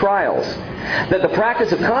corpse trials, that the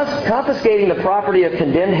practice of confiscating the property of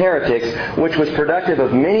condemned heretics, which was productive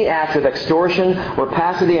of many acts of extortion,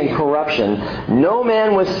 rapacity, and corruption. No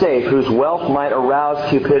man was safe whose wealth might arouse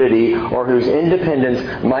cupidity or whose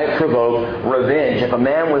independence might provoke revenge. If a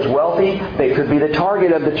man was wealthy, they could be the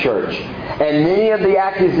target of the church. And many of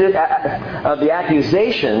the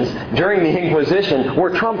accusations during the Inquisition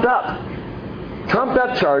were trumped up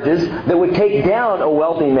charges that would take down a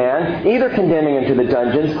wealthy man, either condemning him to the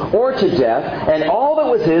dungeons or to death, and all that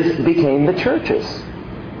was his became the church's.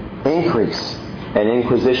 Increase and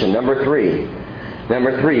Inquisition. Number three,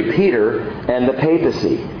 Peter and the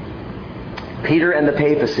papacy. Peter and the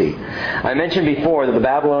papacy. I mentioned before that the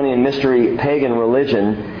Babylonian mystery pagan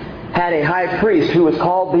religion had a high priest who was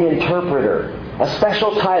called the interpreter. A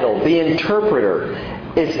special title, the interpreter.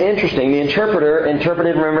 It's interesting. The interpreter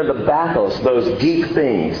interpreted, remember, the bathos, those deep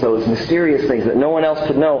things, those mysterious things that no one else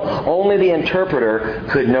could know. Only the interpreter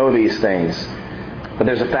could know these things. But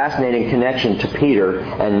there's a fascinating connection to Peter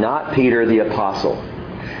and not Peter the Apostle.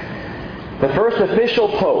 The first official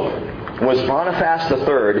pope was Boniface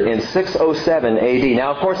III in 607 A.D.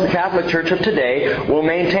 Now, of course, the Catholic Church of today will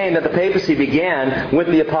maintain that the papacy began with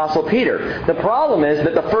the Apostle Peter. The problem is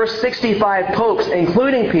that the first 65 popes,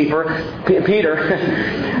 including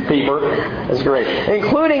that's great,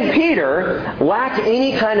 including Peter, lacked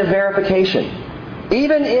any kind of verification.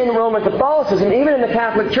 Even in Roman Catholicism, even in the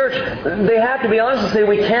Catholic Church, they have to be honest and say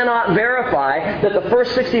we cannot verify that the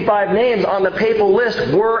first 65 names on the papal list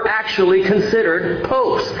were actually considered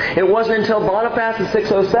popes. It wasn't until Boniface in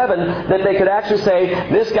 607 that they could actually say,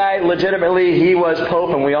 this guy legitimately, he was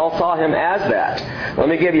pope and we all saw him as that. Let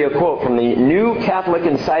me give you a quote from the New Catholic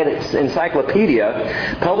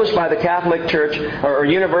Encyclopedia published by the Catholic Church or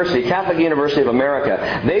University, Catholic University of America.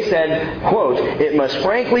 They said, quote, "It must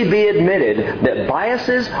frankly be admitted that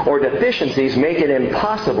biases or deficiencies make it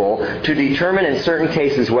impossible to determine in certain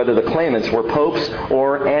cases whether the claimants were popes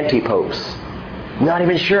or anti-popes." Not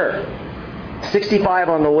even sure. 65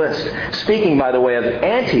 on the list. Speaking, by the way, of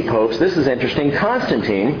anti-popes, this is interesting.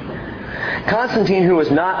 Constantine, who was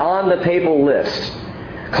not on the papal list,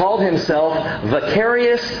 called himself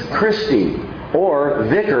Vicarius Christi, or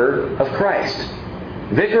Vicar of Christ.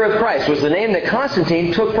 Vicar of Christ was the name that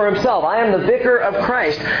Constantine took for himself. I am the Vicar of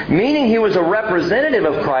Christ, meaning he was a representative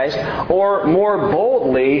of Christ, or more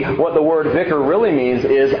boldly, what the word vicar really means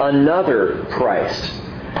is another Christ,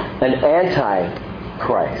 an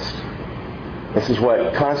anti-Christ. This is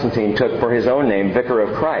what Constantine took for his own name, Vicar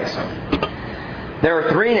of Christ. There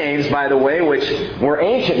are three names, by the way, which were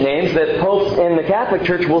ancient names that popes in the Catholic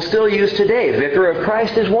Church will still use today. Vicar of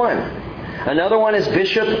Christ is one. Another one is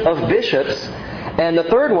Bishop of Bishops. And the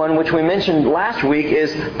third one, which we mentioned last week,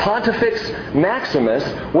 is Pontifex Maximus,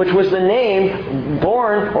 which was the name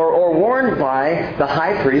born or worn by the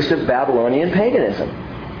high priest of Babylonian paganism.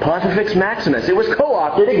 Pontifex Maximus. It was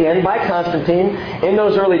co-opted again by Constantine in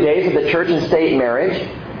those early days of the church and state marriage.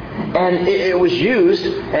 And it was used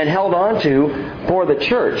and held on to for the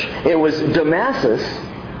church. It was Damasus,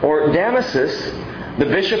 the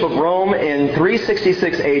Bishop of Rome in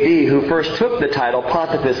 366 A.D., who first took the title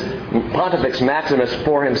Pontifex Maximus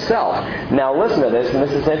for himself. Now listen to this, and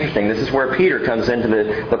this is interesting. This is where Peter comes into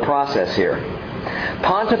the process here.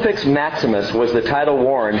 Pontifex Maximus was the title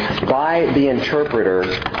worn by the interpreter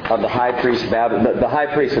of the high priest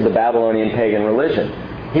of the Babylonian pagan religion.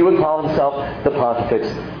 He would call himself the Pontifex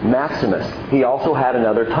Maximus. He also had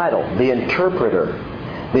another title, the interpreter.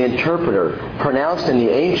 The interpreter, pronounced in the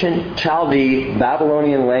ancient Chaldee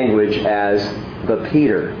Babylonian language as the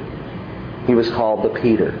Peter. He was called the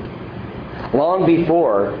Peter. Long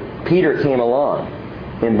before Peter came along,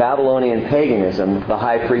 in Babylonian paganism, the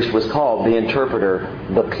high priest was called the interpreter,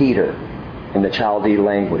 the Peter, in the Chaldee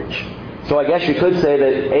language. So I guess you could say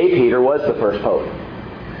that A. Peter was the first pope.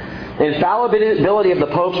 The infallibility of the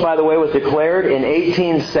popes, by the way, was declared in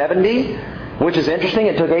 1870, which is interesting.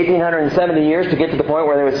 It took 1870 years to get to the point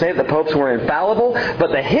where they would say that the popes were infallible.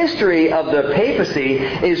 But the history of the papacy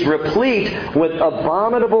is replete with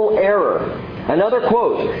abominable error. Another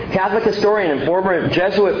quote, Catholic historian and former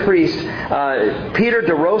Jesuit priest Peter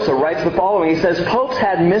de Rosa writes the following. He says, "Popes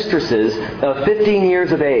had mistresses of 15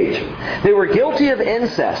 years of age. They were guilty of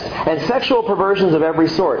incest and sexual perversions of every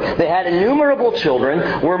sort. They had innumerable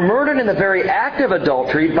children, were murdered in the very act of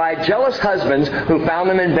adultery by jealous husbands who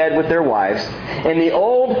found them in bed with their wives. In the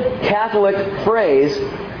old Catholic phrase,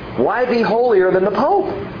 why be holier than the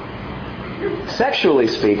Pope?" Sexually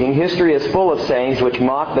speaking, history is full of sayings which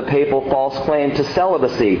mock the papal false claim to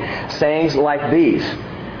celibacy. Sayings like these: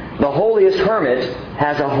 the holiest hermit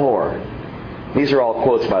has a whore. These are all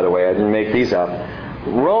quotes, by the way. I didn't make these up.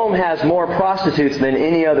 Rome has more prostitutes than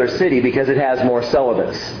any other city because it has more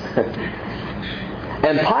celibates.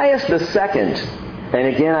 And Pius II, and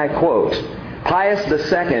again I quote, Pius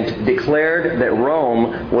II declared that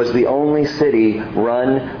Rome was the only city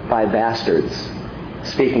run by bastards,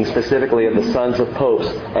 speaking specifically of the sons of popes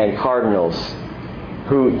and cardinals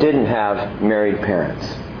who didn't have married parents.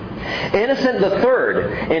 Innocent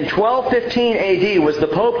III in 1215 A.D. was the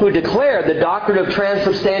pope who declared the doctrine of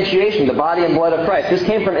transubstantiation, the body and blood of Christ. This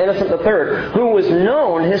came from Innocent III, who was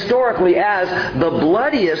known historically as the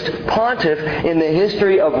bloodiest pontiff in the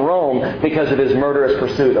history of Rome because of his murderous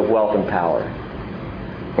pursuit of wealth and power.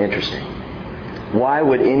 Interesting. Why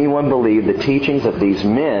would anyone believe the teachings of these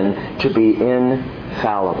men to be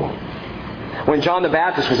infallible? When John the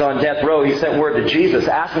Baptist was on death row, he sent word to Jesus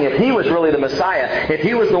asking if he was really the Messiah, if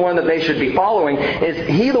he was the one that they should be following. Is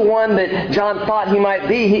he the one that John thought he might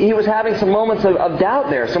be? He was having some moments of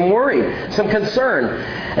doubt there, some worry, some concern.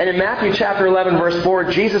 And in Matthew chapter 11, verse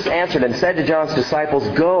 4, Jesus answered and said to John's disciples,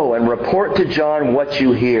 "Go and report to John what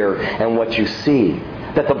you hear and what you see.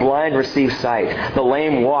 That the blind receive sight, the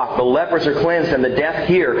lame walk, the lepers are cleansed, and the deaf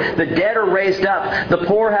hear. The dead are raised up, the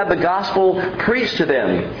poor have the gospel preached to them."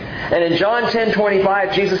 And in John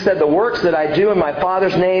 10:25, Jesus said, "The works that I do in my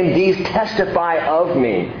Father's name, these testify of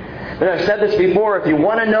me." And I've said this before, if you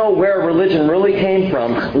want to know where religion really came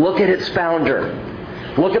from, look at its founder.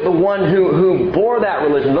 Look at the one who bore that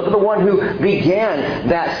religion. Look at the one who began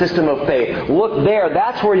that system of faith. Look there.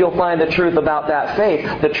 That's where you'll find the truth about that faith,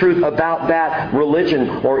 the truth about that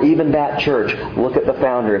religion, or even that church. Look at the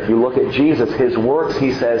founder. If you look at Jesus, his works,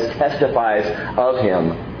 he says, testifies of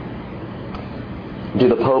him. Do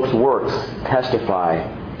the Pope's works testify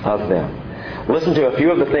of them? Listen to a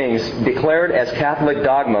few of the things declared as Catholic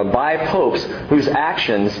dogma by popes whose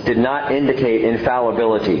actions did not indicate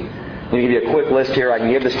infallibility. Let me give you a quick list here. I can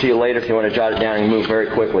give this to you later if you want to jot it down and move very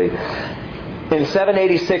quickly. In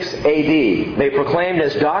 786 A.D., they proclaimed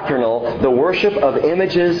as doctrinal the worship of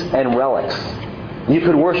images and relics. You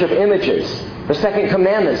could worship images. The second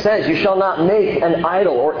commandment says, "You shall not make an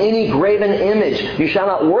idol or any graven image. You shall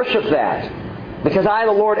not worship that. Because I,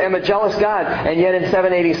 the Lord, am a jealous God." And yet in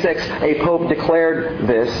 786, a pope declared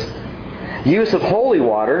this. Use of holy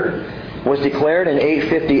water was declared in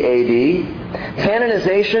 850 A.D.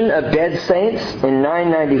 Canonization of dead saints in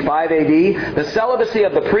 995 A.D. The celibacy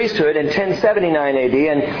of the priesthood in 1079 A.D.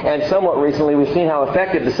 And somewhat recently we've seen how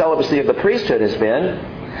effective the celibacy of the priesthood has been.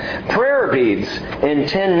 Prayer beads in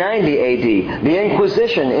 1090 A.D. The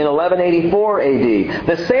Inquisition in 1184 A.D.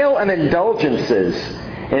 The sale of indulgences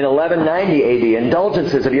in 1190 A.D.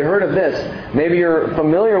 Indulgences, have you heard of this? Maybe you're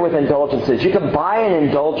familiar with indulgences. You can buy an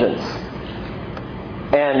indulgence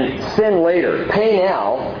and sin later. Pay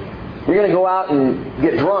now. You're going to go out and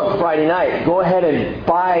get drunk Friday night. Go ahead and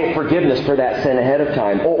buy forgiveness for that sin ahead of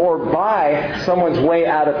time. Or buy someone's way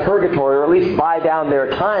out of purgatory, or at least buy down their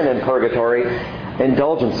time in purgatory.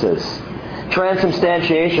 Indulgences.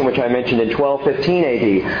 Transubstantiation, which I mentioned in 1215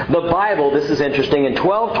 A.D. The Bible, this is interesting, in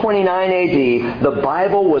 1229 A.D., the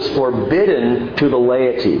Bible was forbidden to the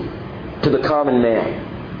laity, to the common man.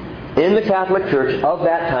 In the Catholic Church of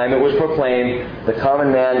that time, it was proclaimed the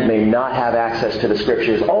common man may not have access to the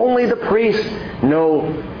Scriptures. Only the priests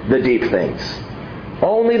know the deep things.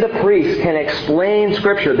 Only the priest can explain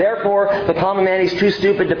Scripture. Therefore, the common man is too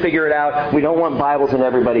stupid to figure it out. We don't want Bibles in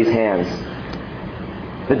everybody's hands.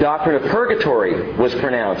 The doctrine of purgatory was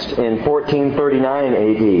pronounced in 1439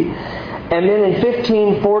 A.D. And then in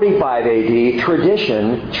 1545 A.D.,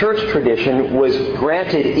 church tradition, was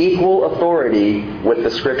granted equal authority with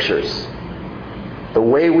the Scriptures. The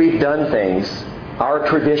way we've done things, our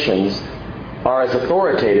traditions, are as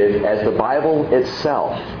authoritative as the Bible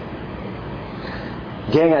itself.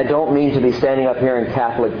 Gang, I don't mean to be standing up here in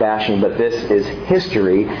Catholic bashing, but this is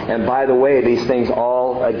history. And by the way, these things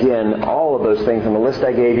all of those things in the list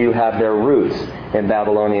I gave you have their roots in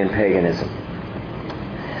Babylonian paganism.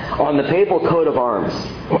 On the papal coat of arms,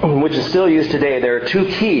 which is still used today, there are two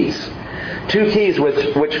keys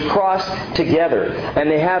which cross together,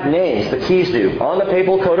 and they have names. The keys do. On the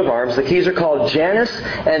papal coat of arms, the keys are called Janus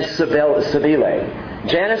and Cybele.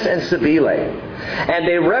 Janus and Cybele. And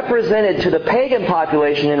they represented to the pagan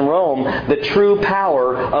population in Rome the true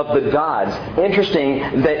power of the gods.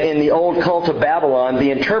 Interesting that in the old cult of Babylon, the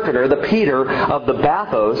interpreter, the Peter of the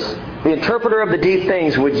Bathos, the interpreter of the deep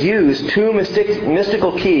things, would use two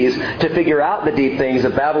mystical keys to figure out the deep things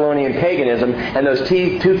of Babylonian paganism, and those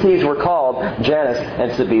two keys were called Janus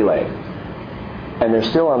and Cybele. And they're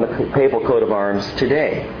still on the papal coat of arms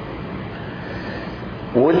today.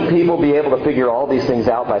 Wouldn't people be able to figure all these things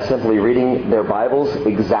out by simply reading their Bibles?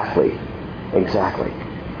 Exactly. Exactly.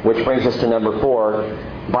 Which brings us to number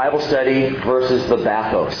 4, Bible study versus the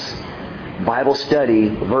bathos. Bible study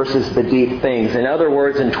versus the deep things. In other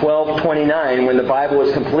words, in 1229, when the Bible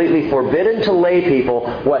was completely forbidden to lay people,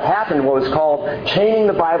 what happened was called chaining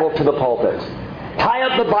the Bible to the pulpit. Tie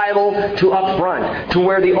up the Bible to up front, to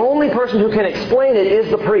where the only person who can explain it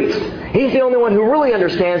is the priest. He's the only one who really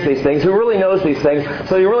understands these things, who really knows these things,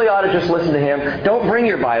 so you really ought to just listen to him. Don't bring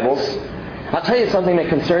your Bibles. I'll tell you something that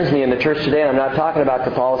concerns me in the church today, and I'm not talking about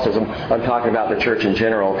Catholicism, I'm talking about the church in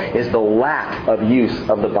general, is the lack of use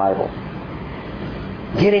of the Bible.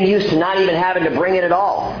 Getting used to not even having to bring it at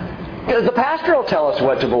all. Because the pastor will tell us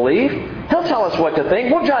what to believe. He'll tell us what to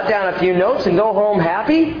think. We'll jot down a few notes and go home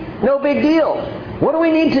happy. No big deal. What do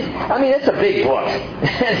we need to... I mean, it's a big book.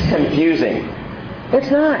 It's confusing.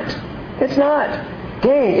 It's not. It's not.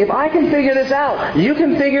 Gang, if I can figure this out, you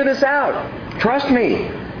can figure this out. Trust me.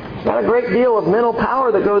 It's not a great deal of mental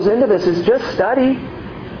power that goes into this. It's just study.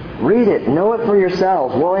 Read it. Know it for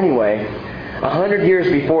yourselves. Well, anyway, 100 years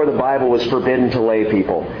before the Bible was forbidden to lay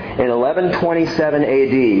people, in 1127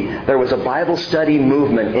 AD, there was a Bible study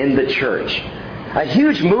movement in the church. A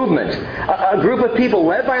huge movement. A group of people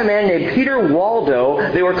led by a man named Peter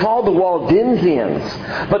Waldo. They were called the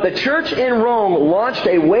Waldensians. But the church in Rome launched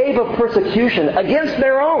a wave of persecution against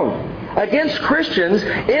their own. Against Christians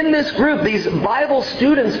in this group, these Bible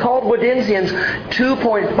students called Waldensians.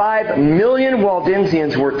 2.5 million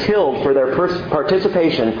Waldensians were killed for their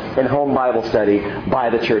participation in home Bible study by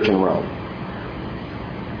the church in Rome.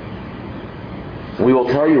 We will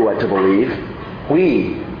tell you what to believe.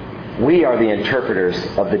 We are the interpreters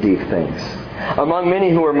of the deep things. Among many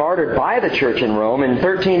who were martyred by the church in Rome, in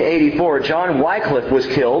 1384, John Wycliffe was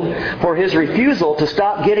killed for his refusal to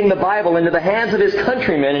stop getting the Bible into the hands of his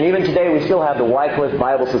countrymen. And even today we still have the Wycliffe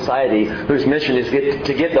Bible Society, whose mission is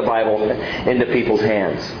to get the Bible into people's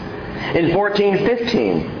hands. In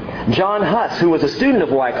 1415, John Huss, who was a student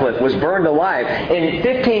of Wycliffe, was burned alive. In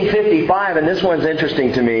 1555, and this one's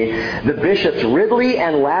interesting to me, the bishops Ridley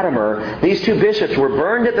and Latimer, these two bishops were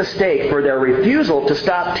burned at the stake for their refusal to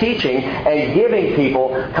stop teaching and giving people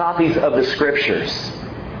copies of the Scriptures.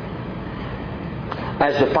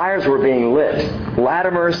 As the fires were being lit,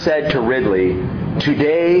 Latimer said to Ridley,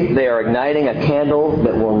 "Today they are igniting a candle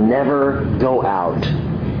that will never go out."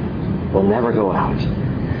 Will never go out.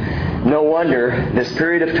 No wonder this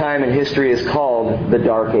period of time in history is called the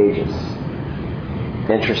Dark Ages.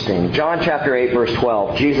 Interesting. John chapter 8, verse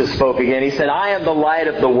 12. Jesus spoke again. He said, "I am the light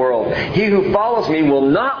of the world. He who follows me will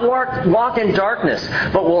not walk in darkness,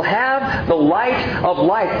 but will have the light of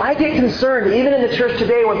life." I get concerned, even in the church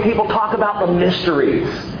today, when people talk about the mysteries.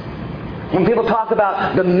 When people talk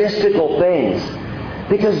about the mystical things.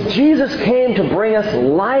 Because Jesus came to bring us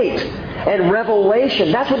light and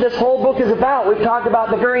revelation. That's what this whole book is about. We've talked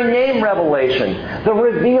about the very name revelation. The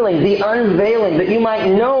revealing, the unveiling, that you might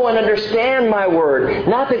know and understand my word.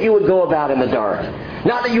 Not that you would go about in the dark.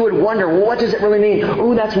 Not that you would wonder, well, what does it really mean?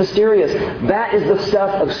 Ooh, that's mysterious. That is the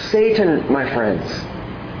stuff of Satan, my friends.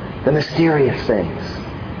 The mysterious things.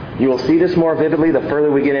 You will see this more vividly the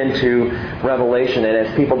further we get into Revelation and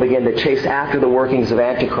as people begin to chase after the workings of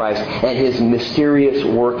Antichrist and his mysterious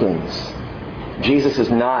workings. Jesus is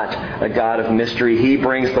not a God of mystery. He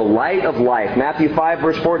brings the light of life. Matthew 5,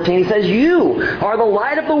 verse 14, he says, "You are the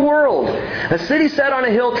light of the world. A city set on a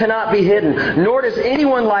hill cannot be hidden, nor does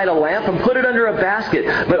anyone light a lamp and put it under a basket,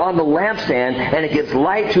 but on the lampstand, and it gives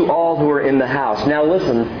light to all who are in the house." Now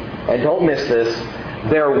listen, and don't miss this.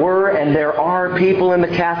 There were and there are people in the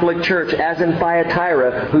Catholic Church, as in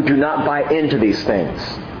Thyatira, who do not buy into these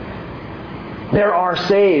things. There are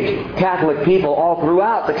saved Catholic people all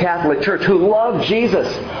throughout the Catholic Church who love Jesus,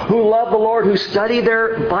 who love the Lord, who study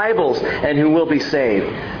their Bibles, and who will be saved.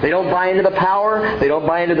 They don't buy into the power, they don't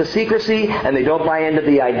buy into the secrecy, and they don't buy into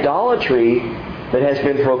the idolatry that has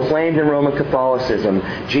been proclaimed in Roman Catholicism.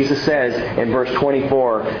 Jesus says in verse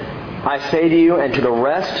 24, "I say to you and to the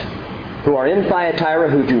rest who are in Thyatira,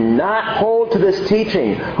 who do not hold to this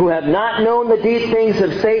teaching, who have not known the deep things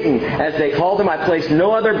of Satan, as they called him, I place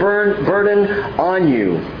no other burden on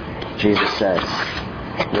you." Jesus says.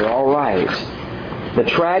 You're all right. The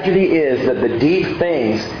tragedy is that the deep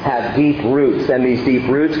things have deep roots, and these deep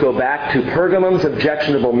roots go back to Pergamum's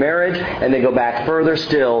objectionable marriage, and they go back further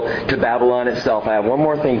still to Babylon itself. I have one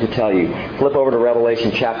more thing to tell you. Flip over to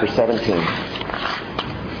Revelation chapter 17.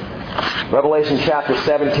 Revelation chapter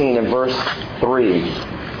 17 and verse 3,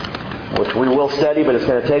 which we will study, but it's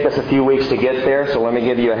going to take us a few weeks to get there, so let me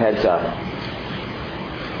give you a heads up.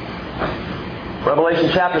 Revelation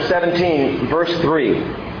chapter 17, verse 3.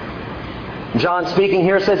 John speaking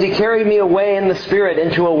here says, He carried me away in the Spirit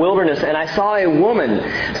into a wilderness, and I saw a woman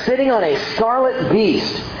sitting on a scarlet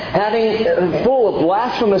beast, full of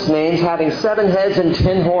blasphemous names, having 7 heads and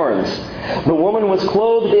 10 horns. The woman was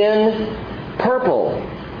clothed in purple,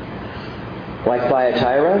 like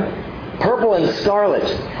Thyatira, purple and scarlet,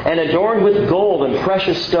 and adorned with gold and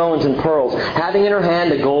precious stones and pearls, having in her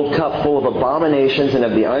hand a gold cup full of abominations and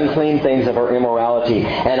of the unclean things of her immorality.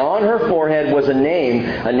 And on her forehead was a name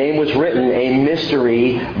was written, a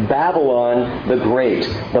mystery, Babylon the Great,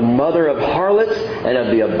 the mother of harlots and of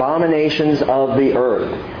the abominations of the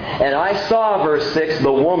earth. And I saw, verse 6,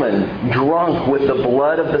 the woman drunk with the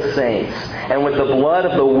blood of the saints, and with the blood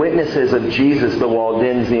of the witnesses of Jesus, the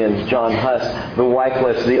Waldensians, John Huss, the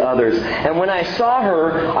Wycliffes, the others. And when I saw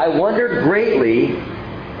her, I wondered greatly.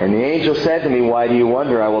 And the angel said to me, Why do you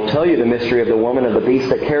wonder? I will tell you the mystery of the woman and the beast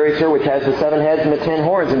that carries her, which has the 7 heads and the 10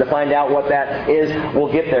 horns. And to find out what that is,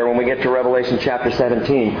 we'll get there when we get to Revelation chapter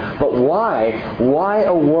 17. But why? Why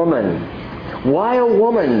a woman? Why a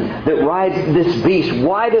woman that rides this beast?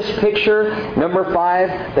 Why this picture? Number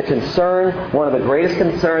 5, the concern, one of the greatest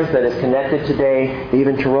concerns that is connected today,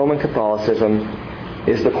 even to Roman Catholicism,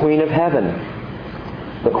 is the Queen of Heaven.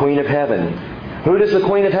 The Queen of Heaven. Who does the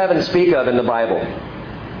Queen of Heaven speak of in the Bible?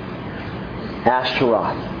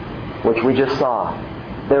 Ashtaroth, which we just saw.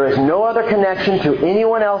 There is no other connection to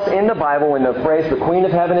anyone else in the Bible when the phrase the Queen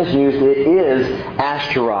of Heaven is used. It is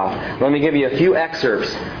Ashtaroth. Let me give you a few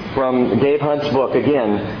excerpts from Dave Hunt's book.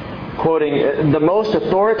 Again, quoting, the most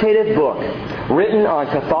authoritative book written on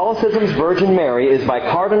Catholicism's Virgin Mary is by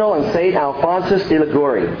Cardinal and St. Alphonsus de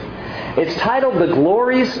Liguori. It's titled The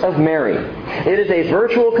Glories of Mary. It is a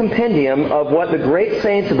virtual compendium of what the great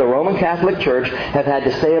saints of the Roman Catholic Church have had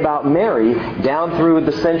to say about Mary down through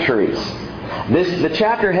the centuries. The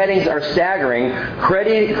chapter headings are staggering,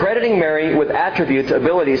 crediting Mary with attributes,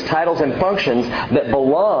 abilities, titles, and functions that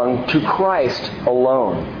belong to Christ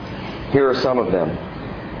alone. Here are some of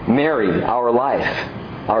them. Mary, our life,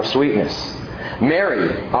 our sweetness.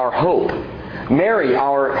 Mary, our hope. Mary,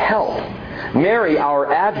 our help. Mary,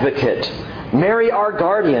 our advocate. Mary, our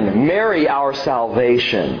guardian. Mary, our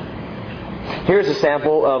salvation. Here's a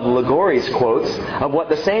sample of Liguori's quotes of what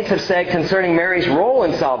the saints have said concerning Mary's role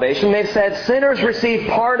in salvation. They've said, sinners receive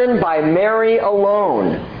pardon by Mary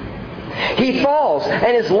alone. He falls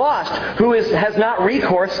and is lost who has not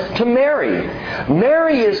recourse to Mary.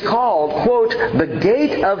 Mary is called, quote, the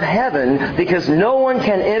gate of heaven because no one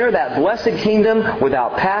can enter that blessed kingdom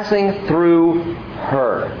without passing through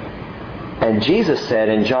her. And Jesus said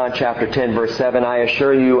in John chapter 10, verse 7, I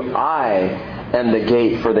assure you, I am the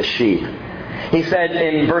gate for the sheep. He said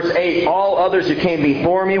in verse 8, all others who came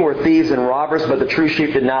before me were thieves and robbers, but the true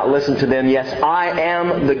sheep did not listen to them. Yes, I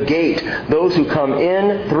am the gate. Those who come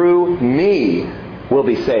in through me will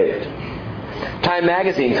be saved. Time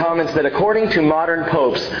magazine comments that according to modern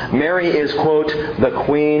popes, Mary is, quote, the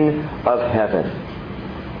Queen of Heaven.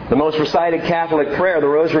 The most recited Catholic prayer, the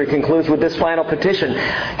Rosary, concludes with this final petition.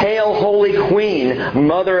 Hail, Holy Queen,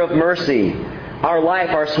 Mother of Mercy. Our life,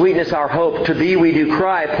 our sweetness, our hope. To Thee we do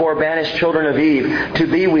cry, poor banished children of Eve. To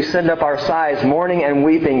Thee we send up our sighs, mourning and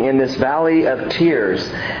weeping in this valley of tears.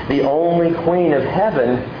 The only Queen of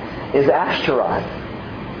Heaven is Ashtaroth,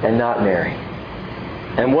 and not Mary.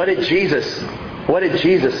 And what did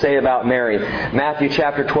Jesus say about Mary? Matthew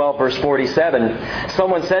chapter 12, verse 47.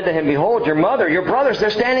 Someone said to him, Behold, your mother, your brothers, they're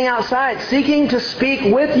standing outside, seeking to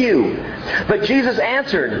speak with you. But Jesus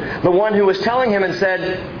answered the one who was telling him and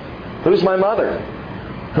said, Who's my mother?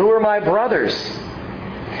 Who are my brothers?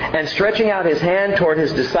 And stretching out his hand toward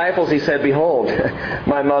his disciples, he said, Behold,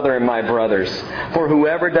 my mother and my brothers. For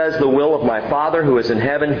whoever does the will of my Father who is in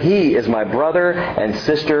heaven, he is my brother and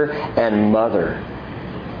sister and mother.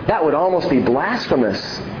 That would almost be blasphemous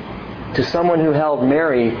to someone who held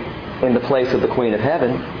Mary in the place of the Queen of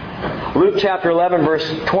Heaven. Luke chapter 11, verse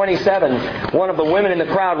 27, one of the women in the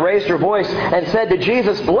crowd raised her voice and said to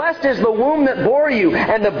Jesus, Blessed is the womb that bore you,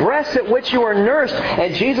 and the breasts at which you were nursed.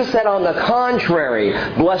 And Jesus said, On the contrary,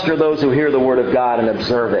 blessed are those who hear the word of God and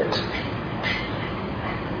observe it.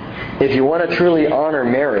 If you want to truly honor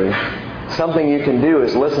Mary, something you can do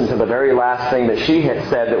is listen to the very last thing that she had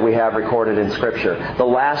said that we have recorded in Scripture. The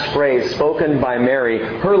last phrase spoken by Mary,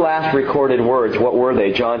 her last recorded words, what were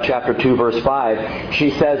they? John chapter 2, verse 5.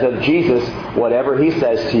 She says of Jesus, whatever He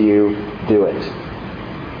says to you, do it.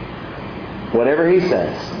 Whatever He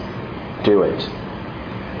says, do it.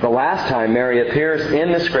 The last time Mary appears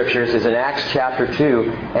in the Scriptures is in Acts chapter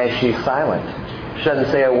 2, and she's silent. She doesn't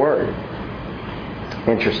say a word.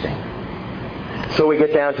 Interesting. So we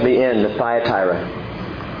get down to the end of Thyatira.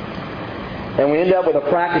 And we end up with a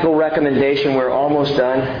practical recommendation. We're almost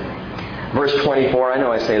done. Verse 24. I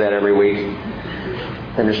know I say that every week.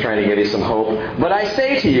 I'm just trying to give you some hope. But I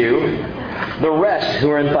say to you, the rest who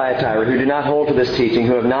are in Thyatira, who do not hold to this teaching,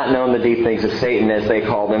 who have not known the deep things of Satan, as they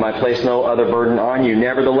call them, I place no other burden on you.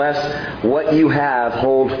 Nevertheless, what you have,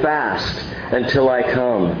 hold fast until I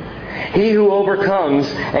come. He who overcomes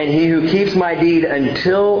and he who keeps my deeds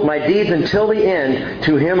until the end,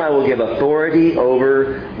 to him I will give authority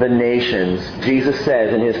over the nations. Jesus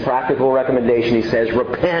says in his practical recommendation, he says,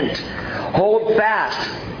 repent, hold fast.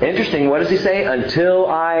 Interesting, what does he say? Until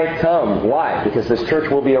I come. Why? Because this church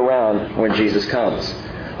will be around when Jesus comes.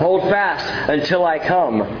 Hold fast until I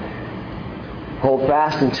come. Hold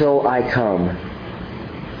fast until I come.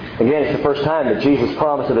 Again, it's the first time that Jesus'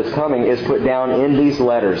 promise of his coming is put down in these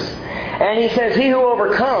letters. And he says, he who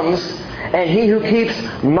overcomes and he who keeps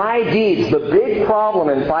my deeds. The big problem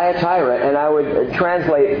in Thyatira, and I would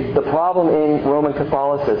translate the problem in Roman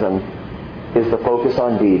Catholicism, is the focus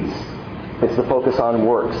on deeds. It's the focus on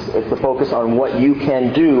works. It's the focus on what you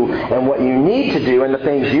can do and what you need to do and the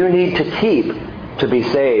things you need to keep to be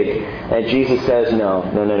saved. And Jesus says, no.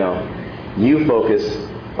 You focus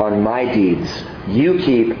on my deeds. You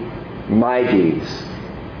keep my deeds.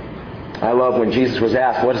 I love when Jesus was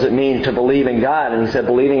asked, what does it mean to believe in God? And he said,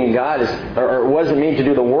 believing in God is, or what does it mean to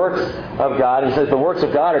do the works of God? And he says, the works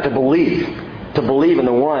of God are to believe in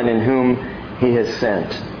the one in whom he has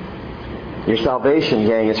sent. Your salvation,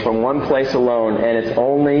 gang, is from one place alone, and it's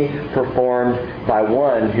only performed by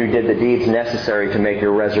one who did the deeds necessary to make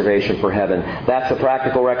your reservation for heaven. That's the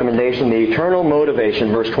practical recommendation. The eternal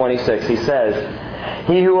motivation, verse 26, he says,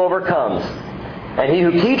 he who overcomes and he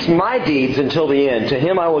who keeps my deeds until the end, to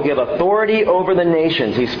him I will give authority over the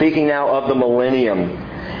nations. He's speaking now of the millennium.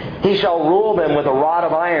 He shall rule them with a rod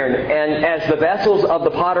of iron, and as the vessels of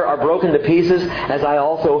the potter are broken to pieces, as I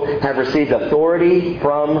also have received authority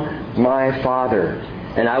from my Father.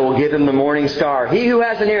 And I will give him the morning star. He who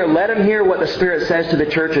has an ear, let him hear what the Spirit says to the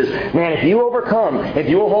churches. Man, if you overcome, if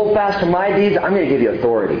you will hold fast to my deeds, I'm going to give you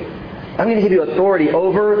authority. I'm going to give you authority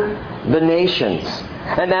over the nations.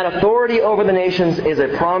 And that authority over the nations is a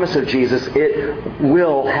promise of Jesus. It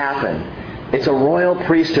will happen. It's a royal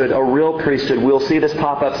priesthood, a real priesthood. We'll see this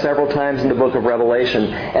pop up several times in the book of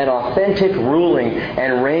Revelation. An authentic ruling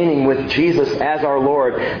and reigning with Jesus as our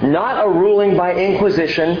Lord. Not a ruling by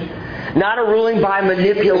inquisition, not a ruling by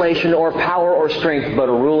manipulation or power or strength, but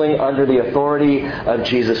a ruling under the authority of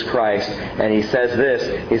Jesus Christ. And he says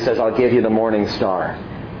this, he says, I'll give you the morning star.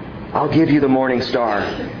 I'll give you the morning star.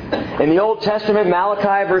 In the Old Testament,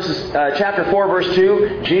 Malachi chapter 4, verse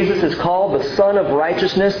 2, Jesus is called the Son of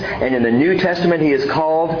Righteousness, and in the New Testament he is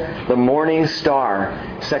called the morning star.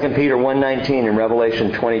 2 Peter 1:19 and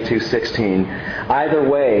Revelation 22:16. Either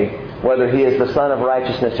way, whether he is the Son of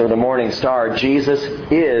Righteousness or the morning star, Jesus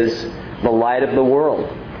is the light of the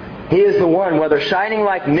world. He is the one, whether shining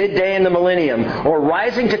like midday in the millennium or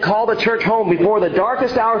rising to call the church home before the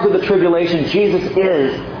darkest hours of the tribulation, Jesus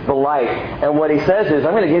is the light. And what he says is,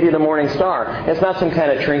 I'm going to give you the morning star. It's not some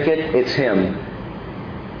kind of trinket, it's him.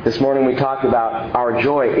 This morning we talked about our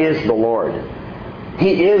joy is the Lord.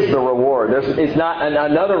 He is the reward. It's not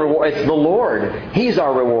another reward, it's the Lord. He's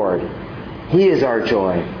our reward. He is our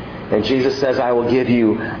joy. And Jesus says, I will give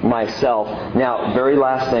you myself. Now, very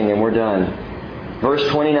last thing, and we're done. Verse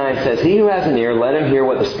 29 says, he who has an ear, let him hear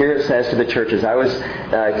what the Spirit says to the churches. I was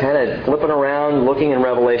kind of flipping around, looking in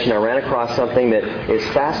Revelation. I ran across something that is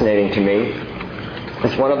fascinating to me.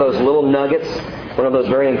 It's one of those little nuggets, one of those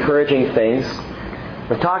very encouraging things.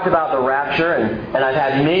 We've talked about the rapture, and I've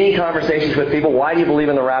had many conversations with people. Why do you believe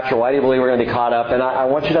in the rapture? Why do you believe we're going to be caught up? And I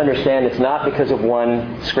want you to understand it's not because of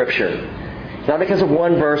one scripture. It's not because of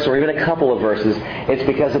one verse or even a couple of verses. It's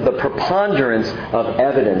because of the preponderance of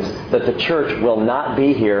evidence that the church will not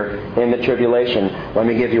be here in the tribulation. Let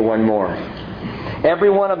me give you one more.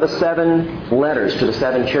 Every one of the 7 letters to the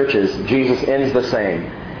 7 churches, Jesus ends the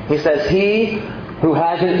same. He says, he who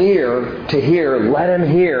has an ear to hear, let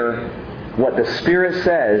him hear what the Spirit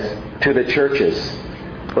says to the churches.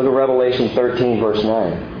 Look at Revelation 13, verse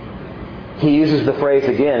 9. He uses the phrase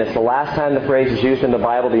again. It's the last time the phrase is used in the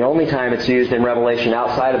Bible, the only time it's used in Revelation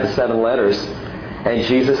outside of the 7 letters. And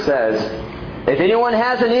Jesus says, if anyone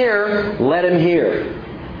has an ear, let him hear.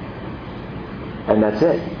 And that's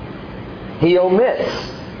it. He omits,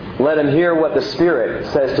 let him hear what the Spirit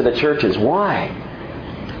says to the churches. Why?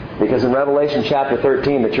 Because in Revelation chapter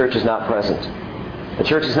 13, the church is not present. The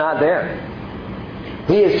church is not there.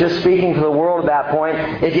 He is just speaking to the world at that point.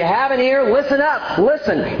 If you have an ear, listen up.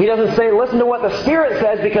 Listen. He doesn't say listen to what the Spirit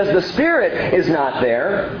says because the Spirit is not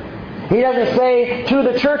there. He doesn't say to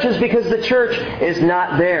the churches because the church is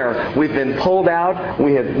not there. We've been pulled out.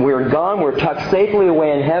 We're gone. We're tucked safely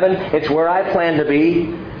away in heaven. It's where I plan to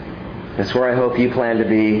be. It's where I hope you plan to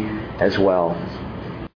be as well.